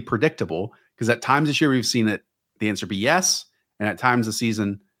totally predictable because at times this year we've seen it, the answer be yes. And at times this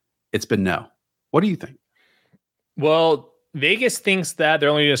season it's been no. What do you think? Well, Vegas thinks that they're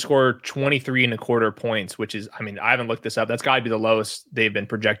only going to score 23.25 points, which is, I haven't looked this up. That's got to be the lowest they've been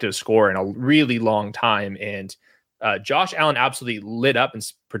projected to score in a really long time. And Josh Allen absolutely lit up, and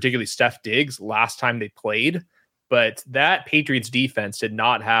particularly Steph Diggs last time they played. But that Patriots defense did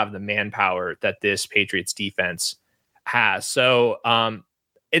not have the manpower that this Patriots defense has. So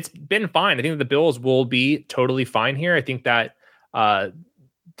it's been fine. I think that the Bills will be totally fine here. I think that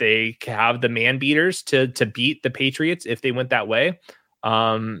they have the man beaters to beat the Patriots if they went that way.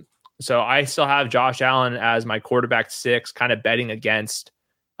 So I still have Josh Allen as my quarterback 6, kind of betting against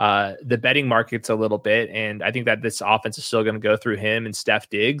the betting markets a little bit. And I think that this offense is still going to go through him and Steph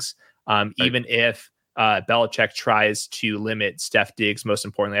Diggs, even if Belichick tries to limit Steph Diggs. Most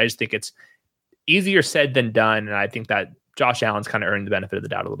importantly, I just think it's easier said than done. And I think that Josh Allen's kind of earned the benefit of the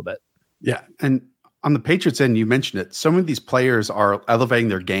doubt a little bit. Yeah. And on the Patriots end, you mentioned it. Some of these players are elevating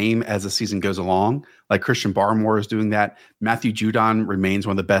their game as the season goes along. Like Christian Barmore is doing that. Matthew Judon remains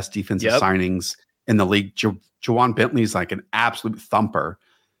one of the best defensive signings in the league. Jawan Bentley is like an absolute thumper.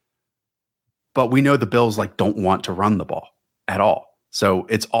 But we know the Bills don't want to run the ball at all. So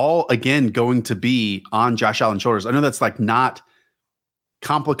it's all, again, going to be on Josh Allen's shoulders. I know that's not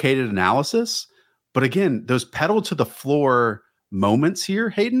complicated analysis, but again, those pedal to the floor moments here,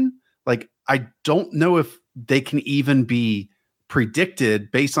 Hayden, I don't know if they can even be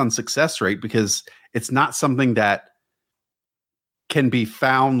predicted based on success rate because it's not something that can be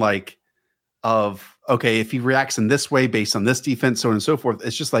found okay, if he reacts in this way based on this defense, so on and so forth.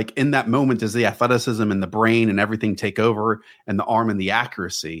 It's just in that moment, does the athleticism and the brain and everything take over and the arm and the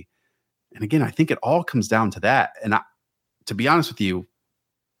accuracy? And again, I think it all comes down to that. And to be honest with you,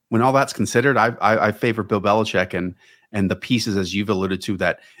 when all that's considered, I favor Bill Belichick and the pieces, as you've alluded to,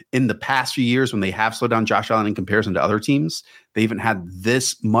 that in the past few years when they have slowed down Josh Allen in comparison to other teams, they haven't had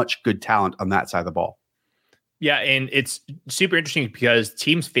this much good talent on that side of the ball. Yeah, and it's super interesting because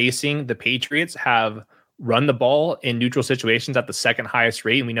teams facing the Patriots have run the ball in neutral situations at the second highest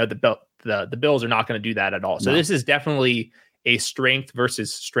rate, and we know the Bills are not going to do that at all. So This is definitely a strength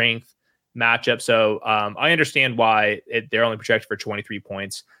versus strength matchup. So I understand why they're only projected for 23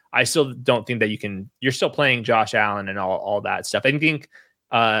 points. I still don't think that you're still playing Josh Allen and all that stuff. I think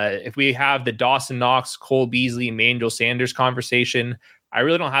if we have the Dawson Knox, Cole Beasley, Manuel Sanders conversation, I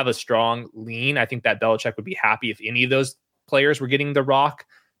really don't have a strong lean. I think that Belichick would be happy if any of those players were getting the rock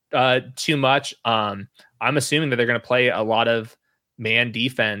too much. I'm assuming that they're going to play a lot of man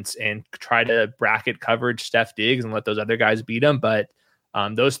defense and try to bracket coverage Steph Diggs and let those other guys beat them. But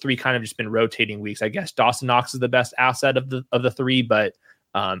those three kind of just been rotating weeks. I guess Dawson Knox is the best asset of the three, but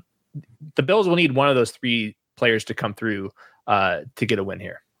the Bills will need one of those three players to come through to get a win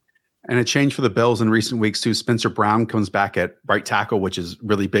here. And a change for the Bills in recent weeks too. Spencer Brown comes back at right tackle, which is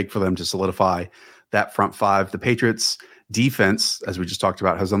really big for them to solidify that front five. The Patriots defense, as we just talked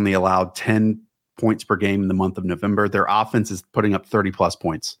about, has only allowed 10 points per game in the month of November. Their offense is putting up 30 plus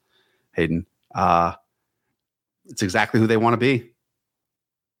points. Hayden, it's exactly who they want to be.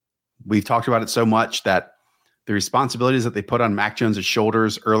 We've talked about it so much that the responsibilities that they put on Mac Jones'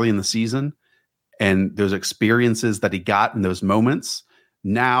 shoulders early in the season and those experiences that he got in those moments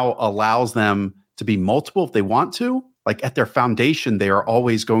now allows them to be multiple if they want to. Like at their foundation, they are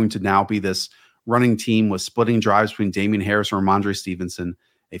always going to now be this running team with splitting drives between Damian Harris and Ramondre Stevenson,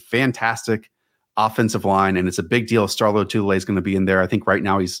 a fantastic offensive line. And it's a big deal if Starlo Tulele is going to be in there. I think right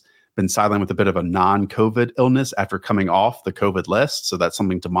now he's been sidelined with a bit of a non-COVID illness after coming off the COVID list. So that's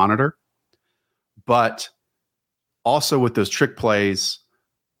something to monitor. But also with those trick plays,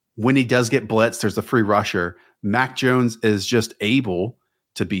 when he does get blitzed, there's a free rusher. Mac Jones is just able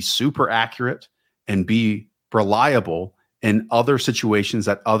to be super accurate and be reliable in other situations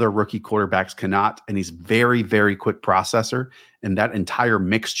that other rookie quarterbacks cannot. And he's very, very quick processor. And that entire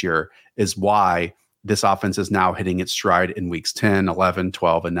mixture is why this offense is now hitting its stride in weeks 10, 11,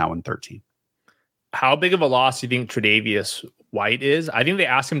 12, and now in 13. How big of a loss do you think Tre'Davious White is? I think they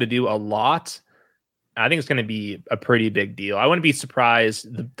asked him to do a lot. I think it's going to be a pretty big deal. I wouldn't be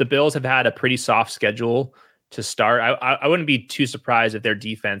surprised. The Bills have had a pretty soft schedule to start. I wouldn't be too surprised if their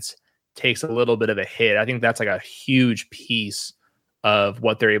defense takes a little bit of a hit. I think that's like a huge piece of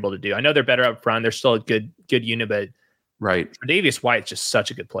what they're able to do. I know they're better up front. They're still a good unit, but right. Tre'Davious White's just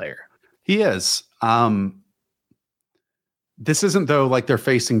such a good player. He is. This isn't though like they're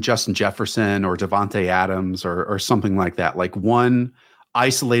facing Justin Jefferson or Devontae Adams or something like that. Like one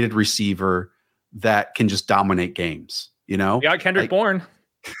isolated receiver that can just dominate games. You know, we got Kendrick Bourne.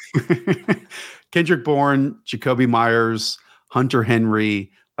 Kendrick Bourne, Jacoby Myers, Hunter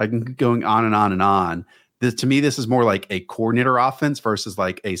Henry, like going on and on and on. To me, this is more like a coordinator offense versus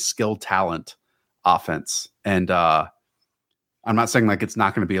like a skill talent offense. And I'm not saying like it's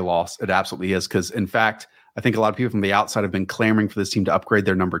not going to be a loss. It absolutely is. Because in fact, I think a lot of people from the outside have been clamoring for this team to upgrade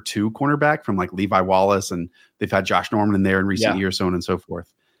their number 2 cornerback from like Levi Wallace. And they've had Josh Norman in there in recent years, so on and so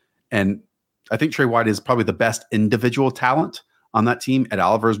forth. And I think Trey White is probably the best individual talent on that team. Ed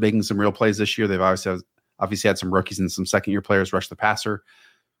Oliver's making some real plays this year. They've obviously had some rookies and some second-year players rush the passer.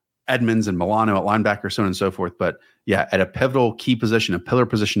 Edmonds and Milano at linebacker, so on and so forth. But yeah, at a pivotal key position, a pillar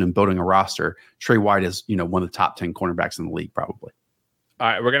position in building a roster, Trey White is, one of the top 10 cornerbacks in the league, probably. All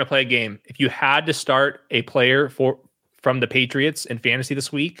right, we're going to play a game. If you had to start a player from the Patriots in fantasy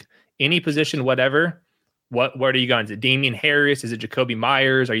this week, any position, whatever, where are you going? Is it Damian Harris? Is it Jacoby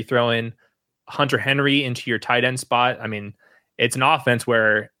Myers? Are you throwing Hunter Henry into your tight end spot? I mean, it's an offense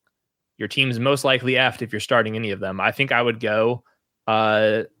where your team's most likely effed if you're starting any of them. I think I would go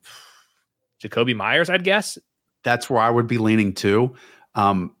Jacoby Myers, I'd guess. That's where I would be leaning too.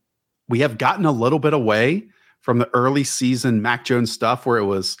 We have gotten a little bit away from the early season Mac Jones stuff where it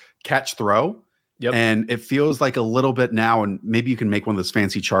was catch throw. Yep. And it feels like a little bit now, and maybe you can make one of those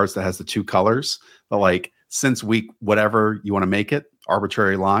fancy charts that has the 2 colors, but like since week, whatever you want to make it,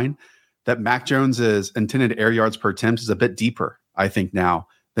 arbitrary line, that Mac Jones's intended air yards per attempt is a bit deeper, I think now,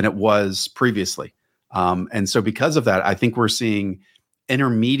 than it was previously. And so because of that, I think we're seeing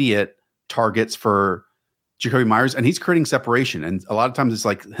intermediate targets for Jacoby Myers, and he's creating separation. And a lot of times it's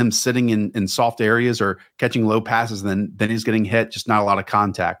like him sitting in soft areas or catching low passes, and then he's getting hit, just not a lot of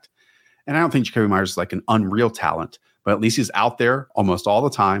contact. And I don't think Jacoby Myers is like an unreal talent, but at least he's out there almost all the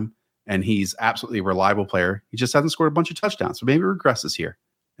time, and he's absolutely a reliable player. He just hasn't scored a bunch of touchdowns, so maybe regresses here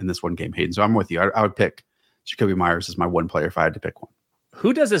in this one game, Hayden. So I'm with you. I would pick Jacoby Myers as my one player if I had to pick one.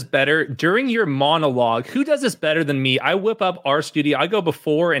 who does this better during your monologue? Who does this better than me? I whip up our studio. I go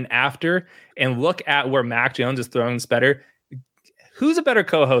before and after and look at where Mac Jones is throwing this better. Who's a better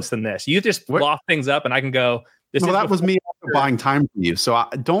co-host than this? You just loft things up and I can go, that was me buying time from you. So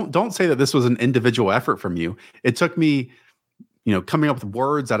don't say that this was an individual effort from you. It took me, coming up with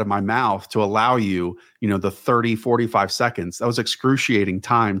words out of my mouth to allow you, the 30, 45 seconds. That was excruciating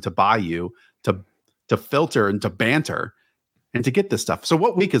time to buy you to filter and to banter and to get this stuff. So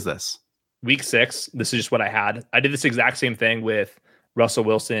what week is this? Week 6. This is just what I had. I did this exact same thing with Russell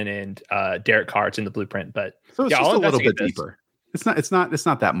Wilson and Derek Carr. It's in the blueprint, but so it's just a little bit deeper. It's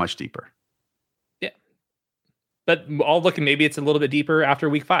not that much deeper. Yeah. But I'll look and maybe it's a little bit deeper after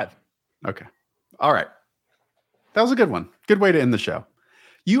week 5. Okay. All right. That was a good one. Good way to end the show.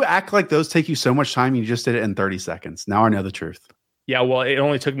 You act like those take you so much time. You just did it in 30 seconds. Now I know the truth. Yeah. Well, it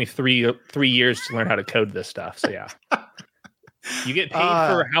only took me three years to learn how to code this stuff. So yeah. You get paid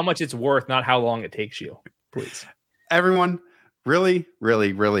for how much it's worth, not how long it takes you. Please. Everyone, really,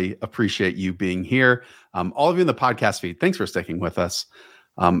 really, really appreciate you being here. All of you in the podcast feed, thanks for sticking with us.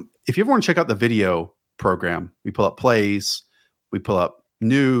 If you ever want to check out the video program, we pull up plays, we pull up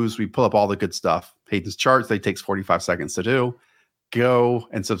news, we pull up all the good stuff. Hayden's charts, they takes 45 seconds to do. Go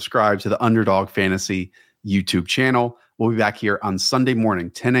and subscribe to the Underdog Fantasy YouTube channel. We'll be back here on Sunday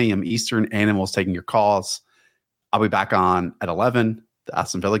morning, 10 a.m. Eastern. Animals taking your calls. I'll be back on at 11. The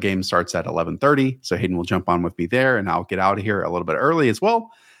Aston Villa game starts at 11:30. So Hayden will jump on with me there and I'll get out of here a little bit early as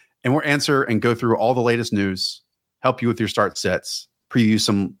well. And we'll answer and go through all the latest news, help you with your start sets, preview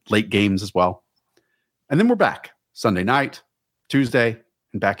some late games as well. And then we're back Sunday night, Tuesday,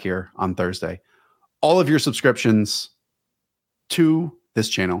 and back here on Thursday. All of your subscriptions to this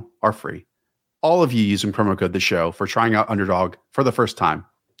channel are free. All of you using promo code The Show for trying out Underdog for the first time.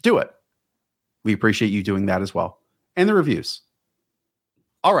 Do it. We appreciate you doing that as well. And the reviews.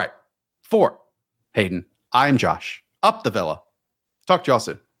 All right. For Hayden, I'm Josh. Up the Villa. Talk to y'all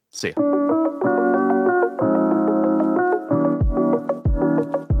soon. See ya.